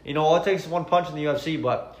 and all it takes is one punch in the UFC.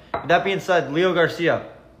 But with that being said, Leo Garcia,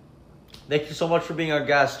 thank you so much for being our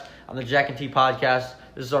guest on the Jack&Tea Podcast.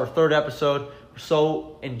 This is our 3rd episode. We're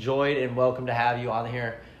so enjoyed and welcome to have you on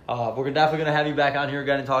here. We're definitely going to have you back on here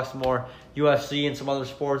again and talk some more UFC and some other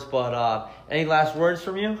sports. But any last words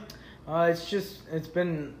from you? It's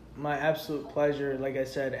been my absolute pleasure. Like I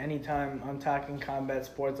said, anytime I'm talking combat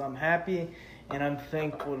sports, I'm happy, and I'm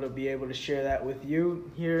thankful to be able to share that with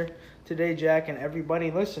you here today, Jack, and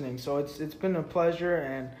everybody listening. So it's been a pleasure,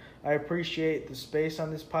 and I appreciate the space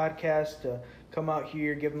on this podcast to come out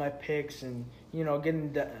here, give my picks, and get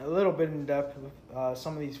a little bit in depth with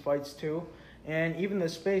some of these fights too, and even the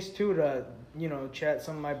space too to chat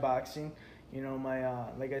some of my boxing.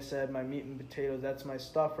 My like I said, my meat and potatoes, that's my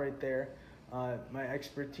stuff right there, my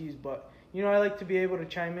expertise. But I like to be able to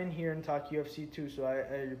chime in here and talk UFC too. So I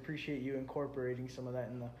appreciate you incorporating some of that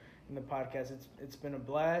in the podcast. It's been a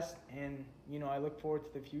blast, and I look forward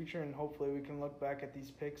to the future, and hopefully we can look back at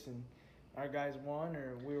these picks and our guys won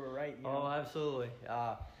or we were right. Oh, absolutely.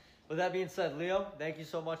 With that being said, Leo, thank you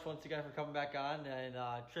so much once again for coming back on, and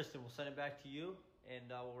Tristan, we'll send it back to you, and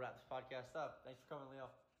we'll wrap this podcast up. Thanks for coming, Leo.